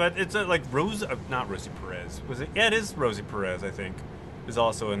it's like not Rosie Perez. Was it? Yeah, it is Rosie Perez. I think is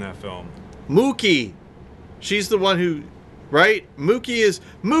also in that film. Mookie, she's the one who, right? Mookie is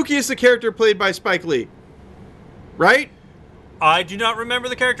the character played by Spike Lee, right? I do not remember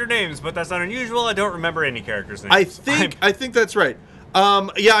the character names, but that's not unusual. I don't remember any characters' names. I think that's right.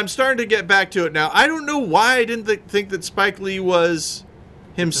 I'm starting to get back to it now. I don't know why I didn't think that Spike Lee was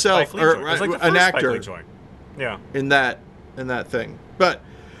himself or an actor. Yeah, in that thing. But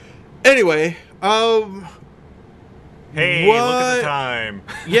anyway, hey, look at the time.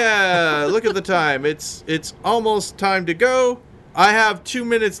 Yeah, look at the time. It's almost time to go. I have 2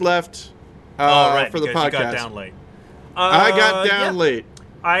 minutes left for the podcast. You got down late. I got down late.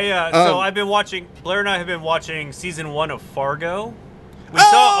 So I've been watching. Blair and I have been watching season 1 of Fargo. We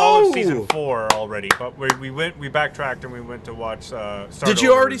saw all of season 4 already, but we backtracked and we went to watch. Did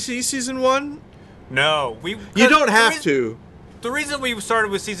you already see season 1? No, you don't have to. The reason we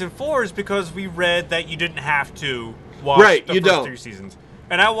started with season 4 is because we read that you didn't have to watch the first 3 seasons.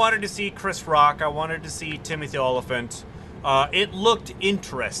 And I wanted to see Chris Rock. I wanted to see Timothy Olyphant. It looked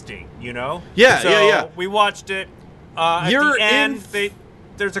interesting, Yeah, we watched it. At the end,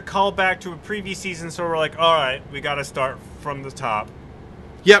 there's a callback to a previous season, so we're like, all right, we got to start from the top.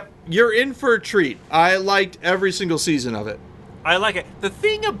 Yep, you're in for a treat. I liked every single season of it. I like it. The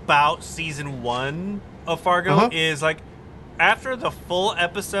thing about season 1 of Fargo is after the full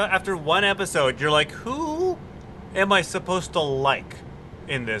episode, after one episode, you're like, who am I supposed to like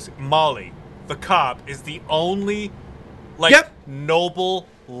in this? Molly, the cop, is the only noble,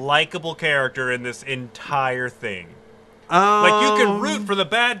 likable character in this entire thing. You can root for the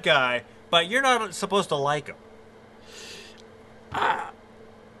bad guy, but you're not supposed to like him.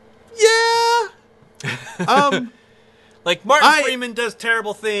 Yeah. Martin Freeman does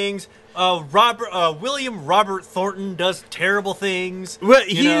terrible things. William Robert Thornton does terrible things. Well,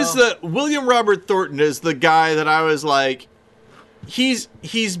 William Robert Thornton is the guy that I was like, he's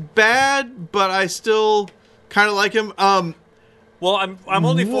bad, but I still kind of like him. Well, I'm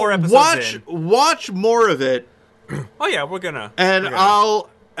only 4 episodes in. Watch more of it. Oh yeah, we're gonna. And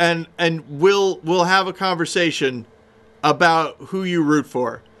and we'll have a conversation about who you root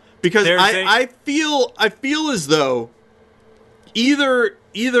for, because I feel as though either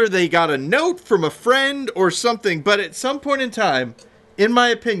they got a note from a friend or something, but at some point in time, in my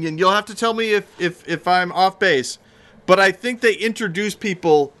opinion, you'll have to tell me if I'm off base, but I think they introduce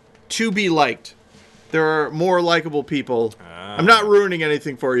people to be liked. There are more likable people. I'm not ruining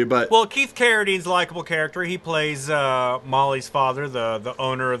anything for you, but... Well, Keith Carradine's a likable character. He plays Molly's father, the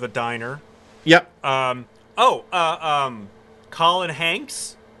owner of the diner. Yep. Colin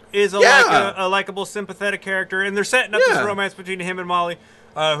Hanks is a likable, sympathetic character, and they're setting up this romance between him and Molly,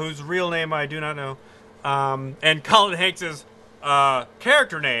 whose real name I do not know. And Colin Hanks'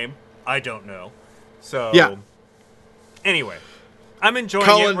 character name, I don't know. So, anyway... I'm enjoying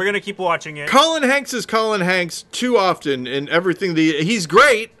it. We're going to keep watching it. Colin Hanks is Colin Hanks too often in everything. He's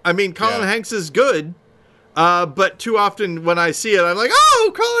great. I mean, Colin Hanks is good. But too often when I see it, I'm like,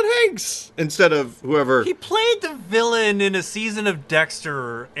 oh, Colin Hanks! Instead of whoever. He played the villain in a season of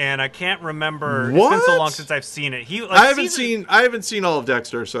Dexter, and I can't remember. What? It's been so long since I've seen it. I haven't seen all of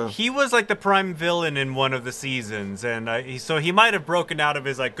Dexter, so. He was like the prime villain in one of the seasons, and so he might have broken out of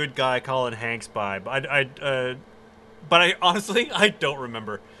his like good guy Colin Hanks vibe. But I honestly, I don't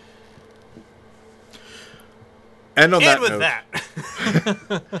remember. And on and that with note,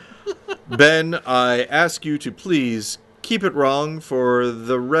 that, Ben, I ask you to please keep it wrong for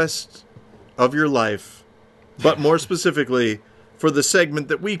the rest of your life, but more specifically for the segment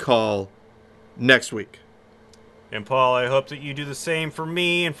that we call Next Week. And Paul, I hope that you do the same for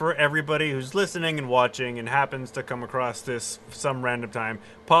me and for everybody who's listening and watching and happens to come across this some random time.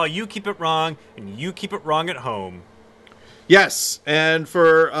 Paul, you keep it wrong, and you keep it wrong at home. Yes, and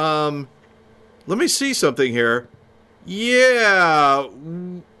for, let me see something here. Yeah,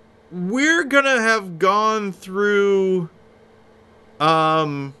 we're gonna have gone through,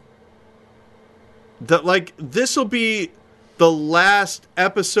 this'll be the last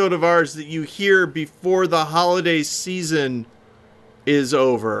episode of ours that you hear before the holiday season is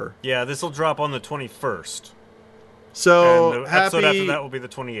over. Yeah, this'll drop on the 21st. So, and the episode after that will be the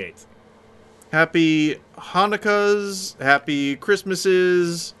 28th. Happy Hanukkahs, happy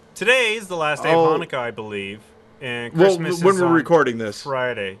Christmases. Today's the last day of Hanukkah, I believe. And Christmas when is we're on recording this.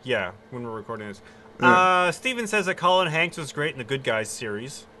 Friday. Yeah, when we're recording this. Yeah. Steven says that Colin Hanks was great in the Good Guys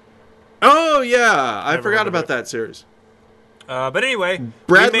series. Oh, yeah. I forgot about that series. But anyway.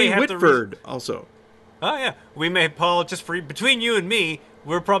 Bradley Whitford also. Oh, yeah. We may, Paul, just for between you and me,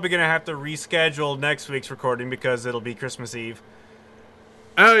 we're probably going to have to reschedule next week's recording because it'll be Christmas Eve.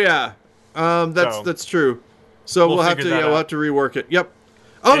 Oh, yeah. That's true. So we'll have to rework it. Yep.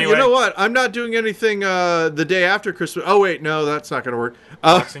 Oh, anyway. You know what? I'm not doing anything the day after Christmas. Oh wait, no, that's not going to work.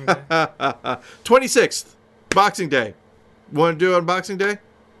 Boxing Day. 26th, Boxing Day. Want to do it on Boxing Day?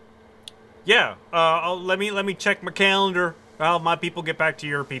 Yeah. Let me check my calendar. I'll my people get back to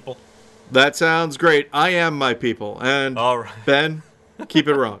your people. That sounds great. I am my people. And all right. Ben, keep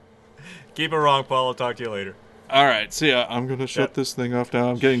it wrong. Keep it wrong, Paul. I'll talk to you later. All right, see ya. I'm going to shut this thing off now.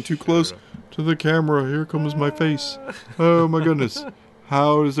 I'm getting too close to the camera. Here comes my face. Oh, my goodness.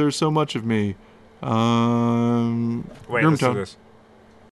 How is there so much of me? Wait, let's do this.